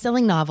his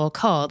best-selling novel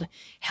called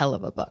Hell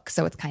of a Book.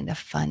 So it's kind of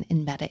fun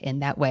and meta in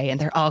that way. And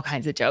there are all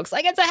kinds of jokes,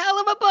 like, it's a hell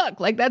of a book.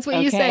 Like, that's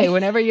what you say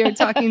whenever you're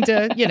talking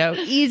to,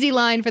 easy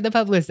line for the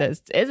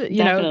publicist. Is it,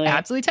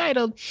 aptly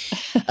titled.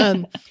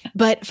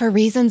 But for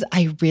reasons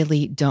I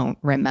really don't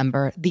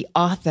remember, the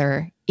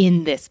author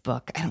in this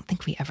book, I don't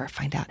think we ever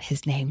find out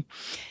his name,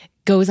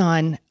 goes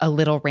on a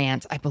little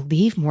rant, I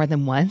believe more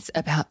than once,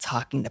 about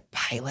talking to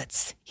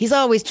pilots. He's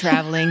always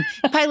traveling.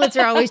 Pilots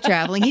are always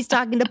traveling. He's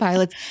talking to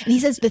pilots. And he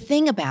says the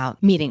thing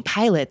about meeting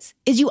pilots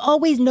is you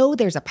always know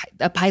there's a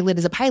pilot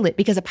is a pilot,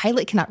 because a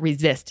pilot cannot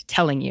resist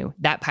telling you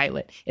that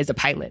pilot is a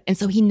pilot. And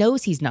so he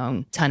knows he's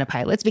known a ton of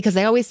pilots because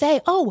they always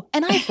say, oh,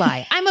 and I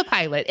fly. I'm a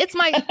pilot. It's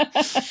my...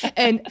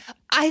 And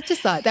I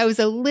just thought that was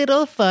a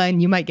little fun.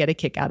 You might get a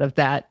kick out of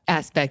that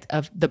aspect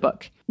of the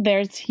book.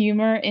 There's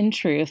humor in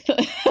truth.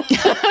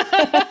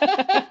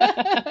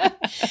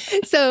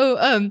 So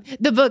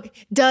the book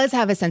does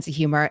have a sense of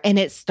humor, and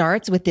it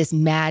starts with this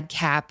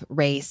madcap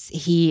race.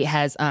 He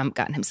has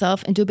gotten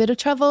himself into a bit of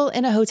trouble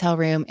in a hotel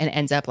room and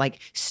ends up like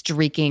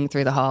streaking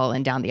through the hall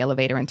and down the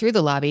elevator and through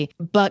the lobby,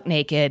 buck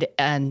naked.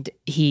 And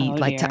he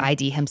to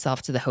ID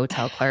himself to the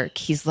hotel clerk.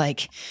 He's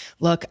like,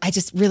 look, I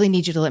just really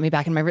need you to let me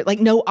back in my room. Like,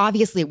 no,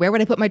 obviously, where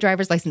would I put my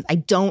driver's license? I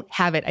don't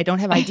have it. I don't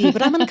have ID,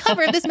 but I'm on the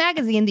cover of this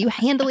magazine that you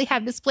handily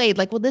have displayed.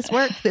 Like, will this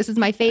work? This is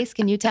my face.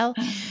 Can you tell?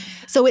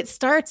 So it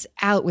starts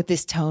out with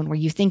this tone where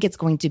you think it's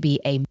going to be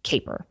a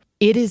caper.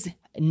 It is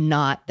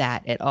not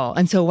that at all.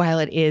 And so while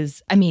it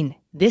is,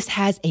 this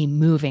has a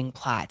moving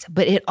plot,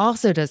 but it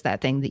also does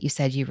that thing that you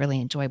said you really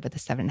enjoyed with the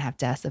 7.5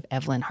 Deaths of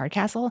Evelyn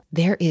Hardcastle.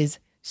 There is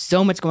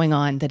so much going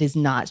on that is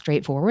not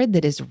straightforward,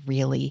 that is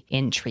really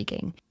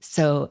intriguing.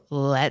 So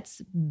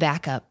let's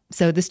back up.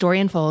 So the story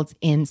unfolds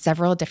in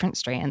several different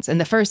strands. And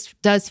the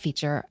first does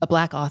feature a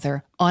Black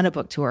author on a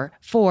book tour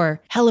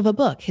for Hell of a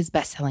Book, his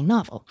best-selling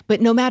novel. But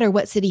no matter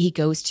what city he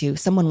goes to,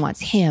 someone wants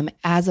him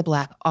as a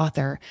Black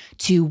author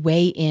to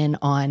weigh in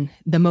on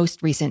the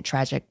most recent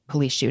tragic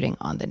police shooting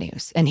on the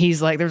news. And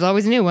he's like, there's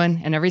always a new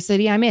one in every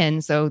city I'm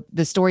in. So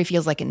the story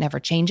feels like it never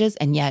changes.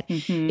 And yet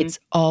it's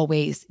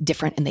always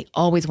different. And they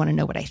always want to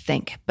know what I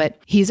think. But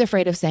he's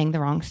afraid of saying the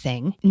wrong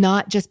thing,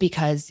 not just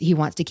because he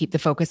wants to keep the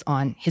focus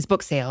on his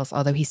book sales,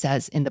 although he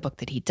says in the book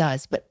that he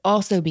does, but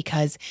also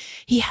because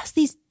he has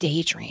these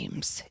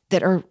daydreams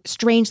that are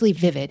strangely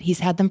vivid. He's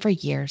had them for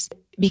years.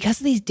 Because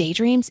of these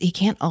daydreams, he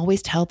can't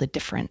always tell the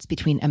difference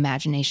between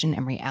imagination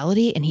and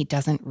reality, and he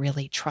doesn't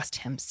really trust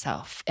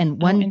himself. And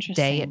one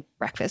day at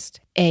breakfast,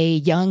 a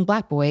young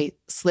Black boy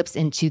slips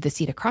into the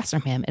seat across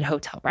from him at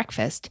hotel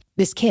breakfast.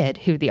 This kid,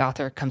 who the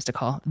author comes to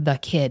call the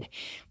kid,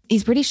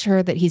 he's pretty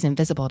sure that he's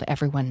invisible to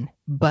everyone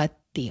but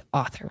the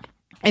author.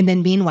 And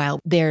then meanwhile,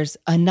 there's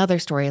another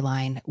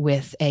storyline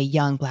with a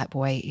young Black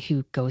boy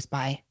who goes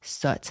by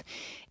Soot,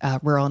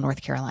 rural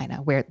North Carolina,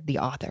 where the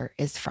author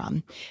is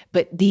from.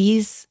 But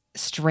these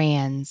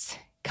strands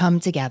come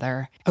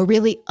together a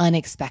really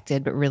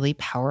unexpected but really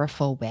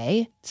powerful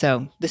way.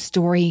 So the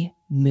story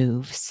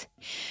moves.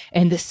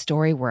 And the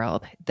story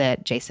world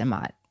that Jason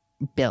Mott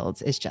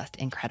builds is just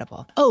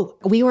incredible. Oh,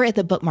 we were at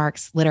the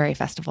Bookmarks Literary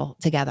Festival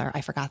together. I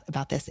forgot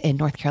about this, in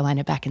North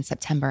Carolina back in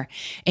September.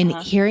 And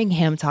hearing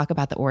him talk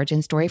about the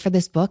origin story for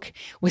this book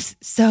was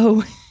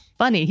so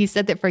funny. He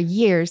said that for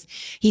years,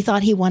 he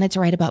thought he wanted to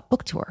write about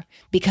Book Tour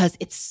because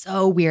it's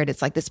so weird.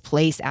 It's like this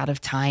place out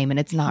of time and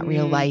it's not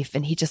real life.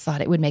 And he just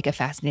thought it would make a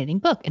fascinating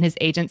book. And his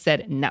agent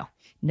said, no,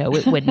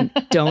 it wouldn't.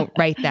 Don't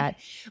write that.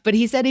 But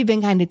he said he'd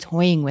been kind of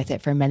toying with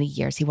it for many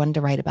years. He wanted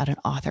to write about an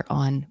author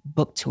on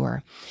Book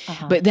Tour.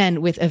 But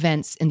then with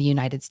events in the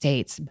United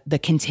States, the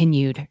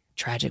continued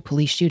tragic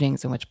police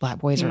shootings in which Black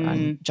boys are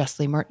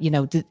unjustly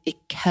murdered, it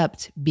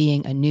kept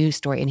being a news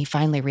story. And he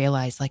finally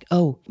realized, like,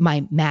 oh,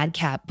 my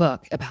madcap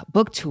book about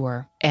Book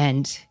Tour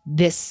and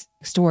this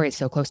story is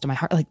so close to my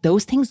heart. Like,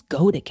 those things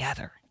go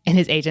together. And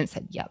his agent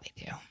said, yeah,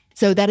 they do.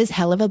 So that is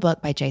Hell of a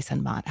Book by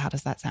Jason Mott. How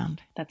does that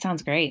sound? That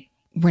sounds great.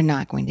 We're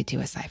not going to do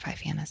a sci-fi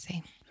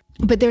fantasy.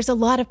 But there's a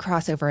lot of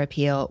crossover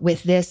appeal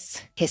with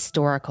this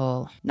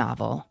historical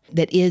novel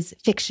that is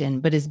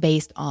fiction, but is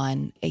based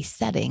on a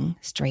setting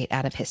straight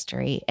out of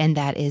history, and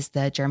that is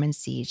the German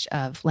siege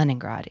of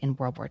Leningrad in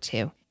World War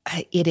II.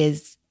 It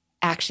is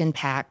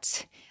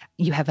action-packed.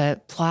 You have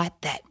a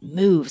plot that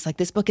moves. Like,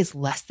 this book is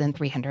less than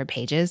 300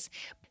 pages.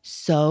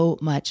 So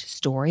much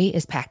story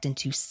is packed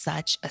into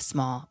such a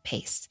small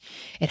pace.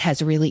 It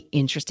has really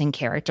interesting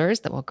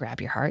characters that will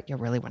grab your heart. You'll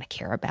really want to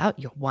care about.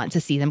 You'll want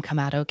to see them come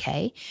out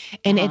okay.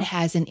 And it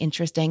has an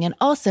interesting, and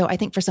also I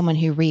think for someone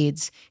who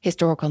reads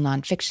historical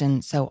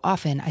nonfiction so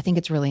often, I think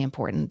it's really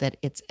important that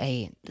it's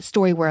a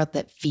story world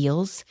that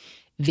feels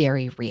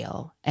very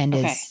real and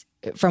is,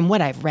 from what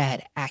I've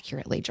read,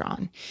 accurately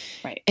drawn.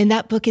 Right. And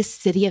that book is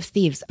City of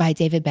Thieves by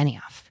David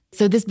Benioff.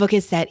 So this book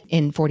is set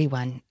in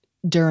 1941.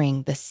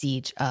 During the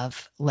siege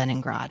of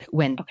Leningrad,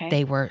 when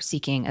they were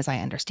seeking, as I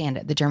understand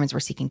it, the Germans were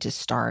seeking to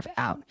starve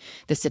out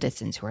the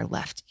citizens who were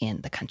left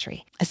in the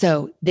country.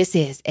 So this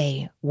is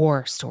a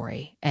war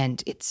story,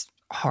 and it's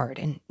hard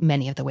in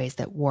many of the ways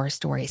that war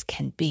stories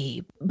can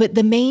be. But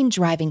the main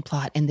driving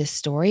plot in this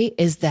story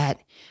is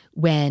that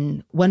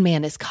when one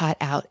man is caught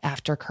out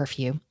after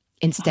curfew,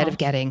 instead of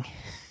getting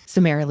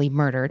summarily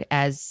murdered,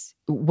 as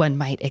one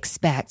might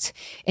expect,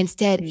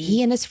 instead,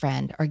 he and his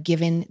friend are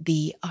given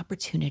the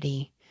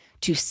opportunity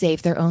to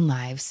save their own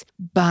lives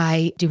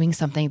by doing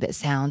something that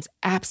sounds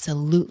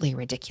absolutely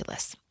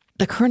ridiculous.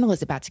 The colonel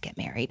is about to get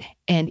married,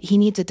 and he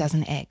needs a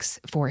dozen eggs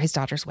for his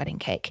daughter's wedding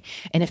cake.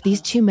 And if these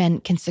two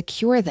men can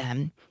secure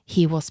them,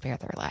 he will spare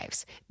their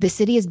lives. The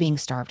city is being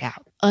starved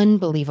out.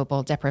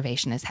 Unbelievable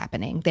deprivation is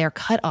happening. They're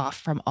cut off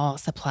from all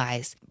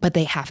supplies, but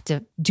they have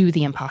to do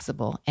the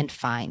impossible and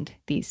find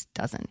these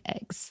dozen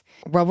eggs.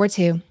 World War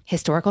II,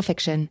 historical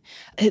fiction.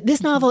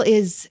 This novel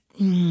is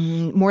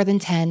more than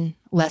 10,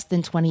 less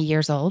than 20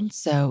 years old.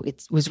 So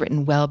it was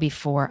written well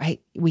before.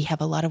 We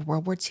have a lot of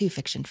World War II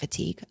fiction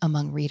fatigue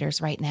among readers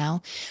right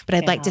now. But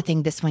I'd like to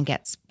think this one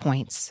gets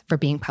points for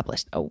being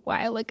published a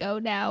while ago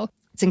now.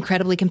 It's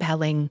incredibly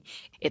compelling.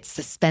 It's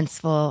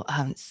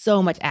suspenseful,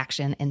 so much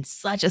action in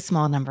such a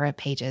small number of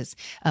pages.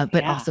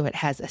 But also it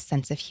has a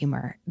sense of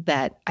humor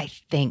that I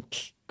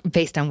think,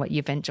 based on what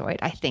you've enjoyed,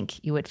 I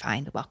think you would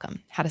find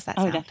welcome. How does that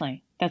sound? Oh,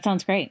 definitely. That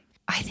sounds great.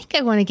 I think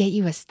I want to get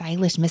you a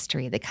stylish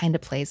mystery that kind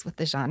of plays with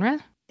the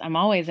genre. I'm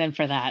always in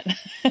for that.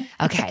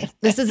 Okay.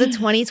 This is a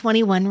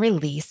 2021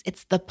 release.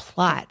 It's The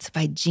Plot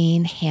by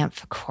Jean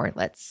Hanff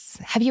Corlitz.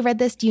 Have you read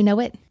this? Do you know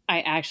it?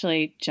 I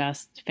actually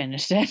just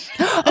finished it.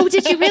 Oh,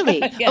 did you really?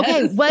 Yes.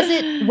 Okay.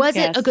 Was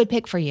it a good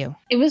pick for you?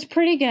 It was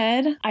pretty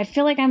good. I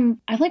feel like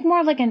I like more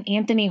of like an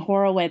Anthony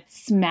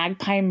Horowitz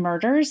Magpie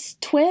Murders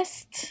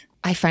twist.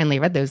 I finally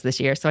read those this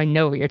year, so I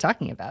know what you're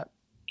talking about.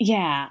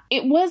 Yeah,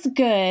 it was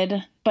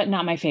good, but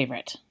not my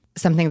favorite.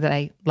 Something that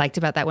I liked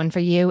about that one for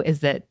you is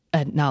that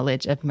a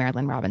knowledge of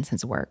Marilynne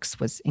Robinson's works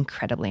was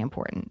incredibly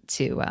important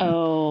to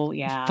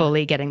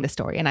fully getting the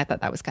story. And I thought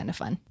that was kind of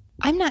fun.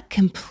 I'm not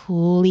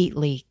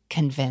completely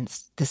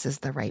convinced this is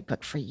the right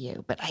book for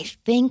you, but I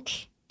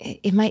think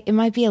it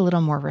might be a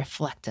little more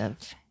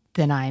reflective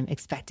than I'm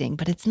expecting,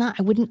 but it's not,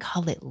 I wouldn't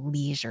call it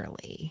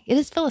leisurely. It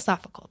is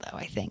philosophical though,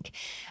 I think.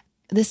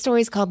 This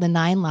story is called The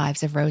 9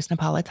 Lives of Rose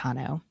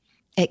Napolitano.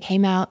 It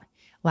came out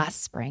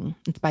last spring.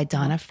 It's by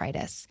Donna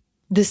Freitas.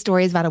 This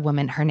story is about a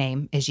woman. Her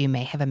name, as you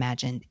may have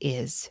imagined,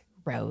 is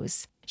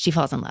Rose. She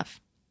falls in love.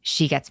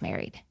 She gets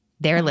married.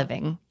 They're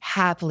living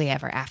happily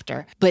ever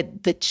after.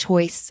 But the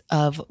choice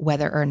of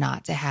whether or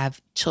not to have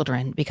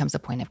children becomes a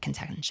point of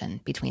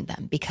contention between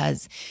them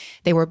because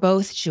they were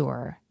both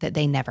sure that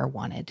they never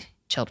wanted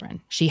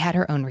children. She had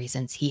her own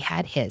reasons. He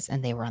had his,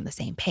 and they were on the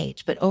same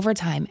page. But over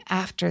time,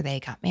 after they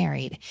got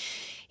married,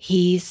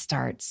 he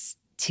starts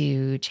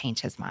to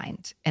change his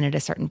mind. And at a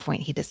certain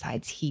point, he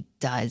decides he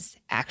does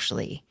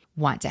actually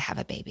want to have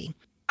a baby.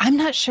 I'm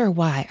not sure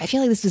why. I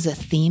feel like this was a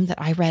theme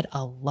that I read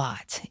a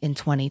lot in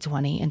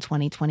 2020 and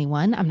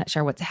 2021. I'm not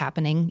sure what's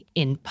happening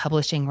in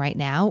publishing right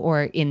now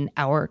or in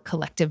our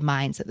collective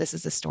minds that this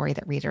is a story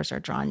that readers are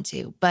drawn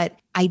to. But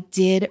I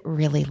did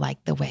really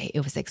like the way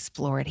it was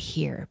explored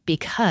here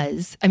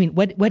because, I mean,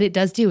 what it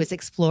does do is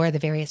explore the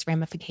various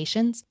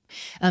ramifications.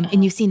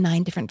 And you see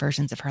 9 different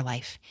versions of her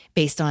life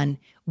based on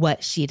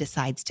what she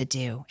decides to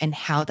do and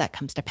how that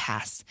comes to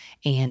pass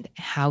and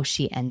how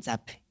she ends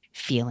up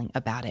feeling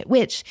about it,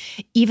 which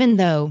even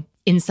though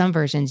in some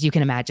versions you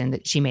can imagine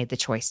that she made the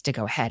choice to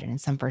go ahead and in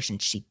some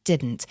versions she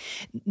didn't,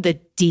 the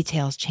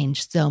details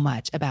change so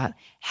much about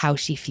how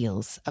she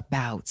feels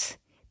about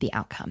the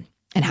outcome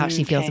and how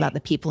she feels about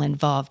the people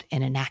involved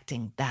in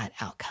enacting that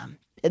outcome.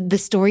 The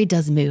story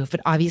does move,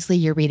 but obviously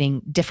you're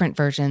reading different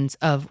versions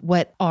of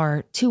what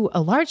are, to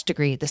a large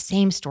degree, the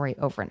same story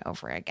over and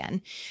over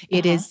again.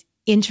 It is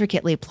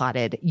intricately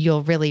plotted.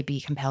 You'll really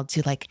be compelled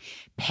to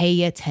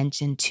pay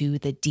attention to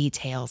the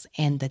details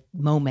and the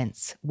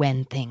moments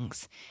when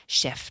things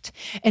shift.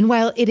 And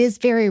while it is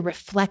very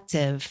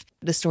reflective,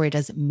 the story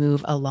does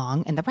move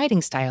along and the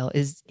writing style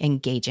is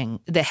engaging,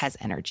 that has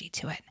energy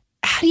to it.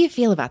 How do you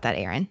feel about that,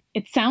 Erin?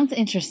 It sounds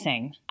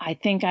interesting. I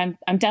think I'm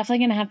definitely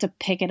going to have to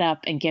pick it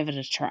up and give it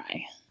a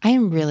try. I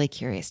am really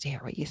curious to hear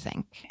what you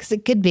think because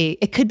it could be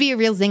a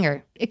real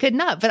zinger. It could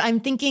not, but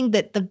I'm thinking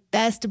that the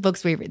best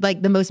books we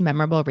read, the most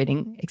memorable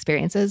reading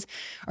experiences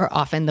are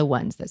often the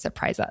ones that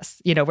surprise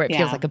us, where it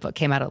feels like a book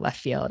came out of left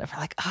field and we're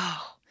like,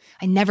 oh,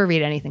 I never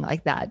read anything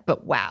like that,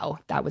 but wow,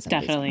 that was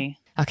amazing. Definitely.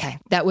 Okay.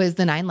 That was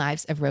The 9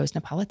 Lives of Rose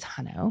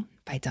Napolitano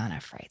by Donna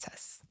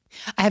Freitas.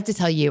 I have to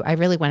tell you, I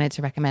really wanted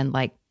to recommend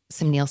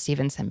some Neal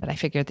Stephenson, but I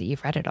figured that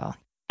you've read it all.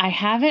 I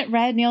haven't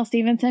read Neal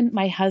Stephenson.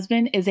 My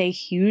husband is a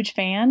huge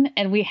fan,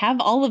 and we have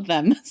all of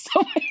them.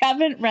 So I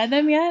haven't read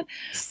them yet,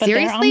 but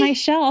Seriously? they're on my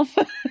shelf.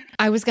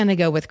 I was going to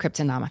go with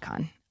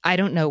Cryptonomicon. I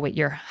don't know what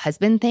your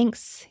husband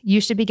thinks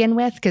you should begin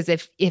with, because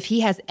if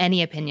he has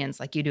any opinions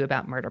like you do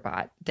about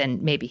Murderbot,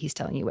 then maybe he's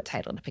telling you what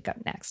title to pick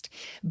up next.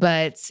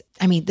 But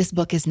I mean, this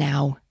book is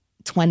now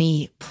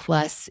 20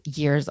 plus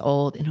years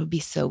old, and it would be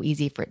so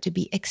easy for it to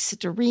be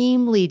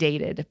extremely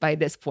dated by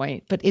this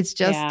point. But it's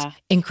just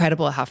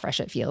incredible how fresh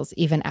it feels,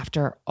 even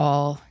after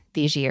all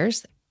these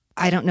years.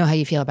 I don't know how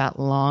you feel about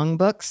long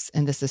books,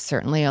 and this is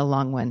certainly a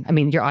long one. I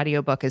mean, your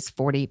audiobook is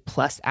 40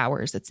 plus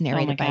hours. It's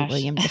narrated by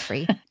William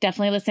Defree.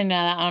 Definitely listening to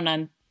that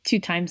on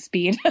 2x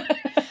speed.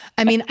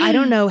 I mean, I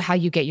don't know how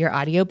you get your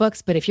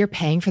audiobooks, but if you're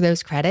paying for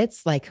those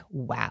credits, like,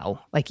 wow,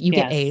 like you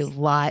get a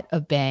lot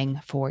of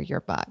bang for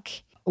your buck.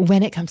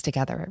 When it comes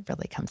together, it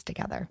really comes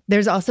together.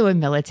 There's also a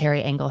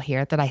military angle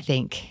here that I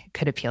think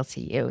could appeal to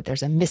you.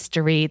 There's a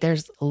mystery.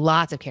 There's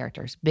lots of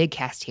characters, big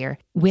cast here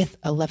with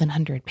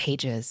 1,100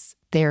 pages.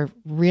 They're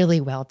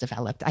really well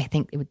developed. I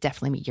think it would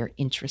definitely meet your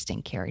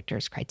interesting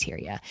characters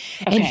criteria.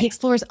 Okay. And he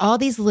explores all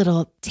these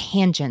little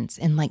tangents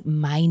in like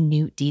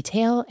minute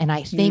detail. And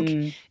I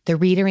think the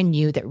reader in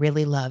you that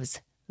really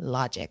loves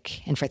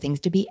logic and for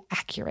things to be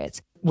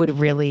accurate would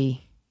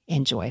really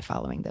enjoy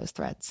following those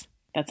threads.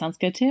 That sounds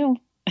good too.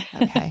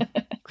 Okay.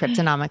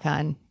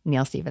 Cryptonomicon,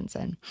 Neal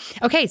Stephenson.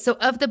 Okay. So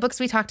of the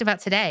books we talked about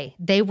today,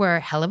 they were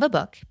Hell of a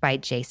Book by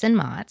Jason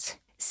Mott,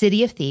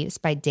 City of Thieves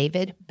by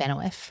David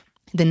Benioff,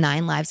 The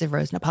 9 Lives of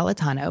Rose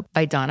Napolitano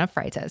by Donna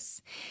Freitas,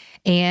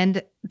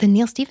 and the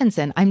Neal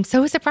Stephenson. I'm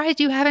so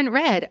surprised you haven't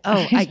read.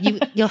 Oh,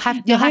 you'll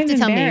have to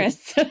tell me.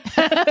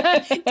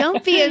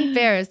 Don't be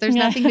embarrassed. There's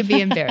nothing to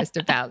be embarrassed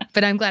about,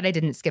 but I'm glad I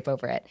didn't skip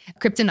over it.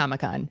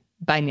 Cryptonomicon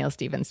by Neal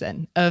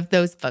Stephenson. Of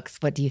those books,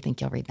 what do you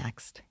think you'll read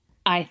next?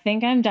 I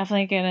think I'm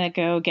definitely going to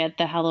go get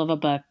the Hell of a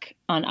Book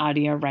on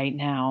audio right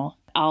now.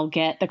 I'll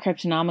get the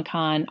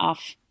Cryptonomicon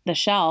off the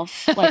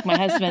shelf, like my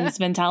husband's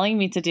been telling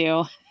me to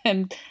do,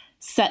 and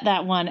set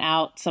that one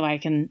out so I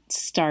can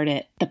start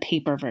it, the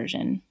paper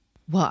version.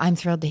 Well, I'm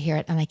thrilled to hear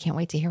it, and I can't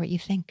wait to hear what you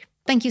think.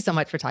 Thank you so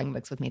much for talking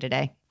books with me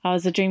today. Oh, it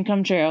was a dream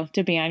come true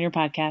to be on your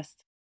podcast.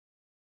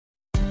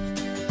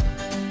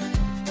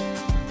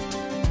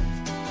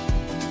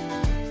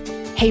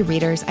 Hey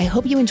readers, I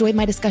hope you enjoyed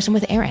my discussion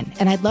with Erin,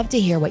 and I'd love to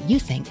hear what you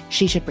think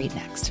she should read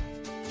next.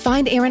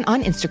 Find Erin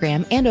on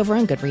Instagram and over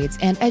on Goodreads,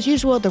 and as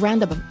usual, the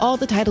roundup of all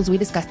the titles we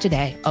discussed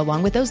today,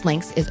 along with those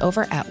links, is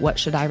over at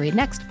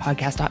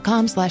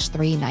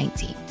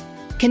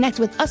whatshouldireadnextpodcast.com/319. Connect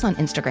with us on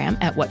Instagram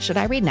at What Should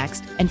I Read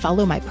Next, and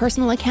follow my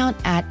personal account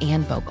at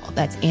Anne Vogel.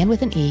 That's Anne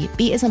with an E,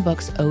 B as in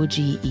books,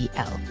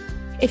 OGEL.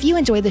 If you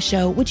enjoyed the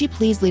show, would you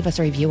please leave us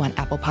a review on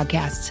Apple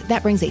Podcasts?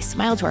 That brings a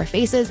smile to our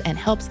faces and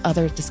helps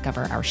others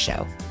discover our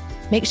show.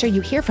 Make sure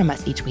you hear from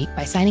us each week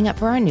by signing up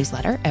for our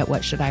newsletter at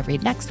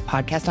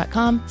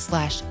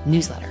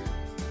whatshouldireadnextpodcast.com/newsletter.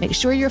 Make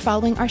sure you're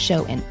following our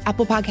show in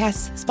Apple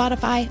Podcasts,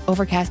 Spotify,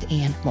 Overcast,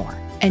 and more.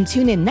 And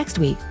tune in next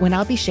week when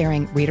I'll be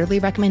sharing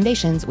readerly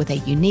recommendations with a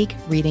unique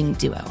reading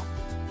duo.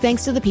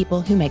 Thanks to the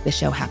people who make the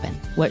show happen.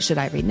 What Should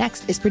I Read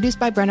Next is produced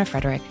by Brenna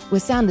Frederick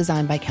with sound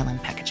design by Kellen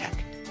Pekacek.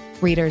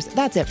 Readers,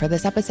 that's it for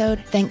this episode.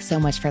 Thanks so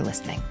much for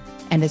listening.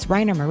 And as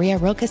Rainer Maria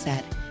Rilke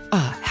said,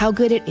 how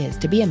good it is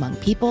to be among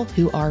people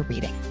who are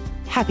reading.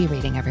 Happy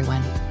reading,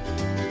 everyone.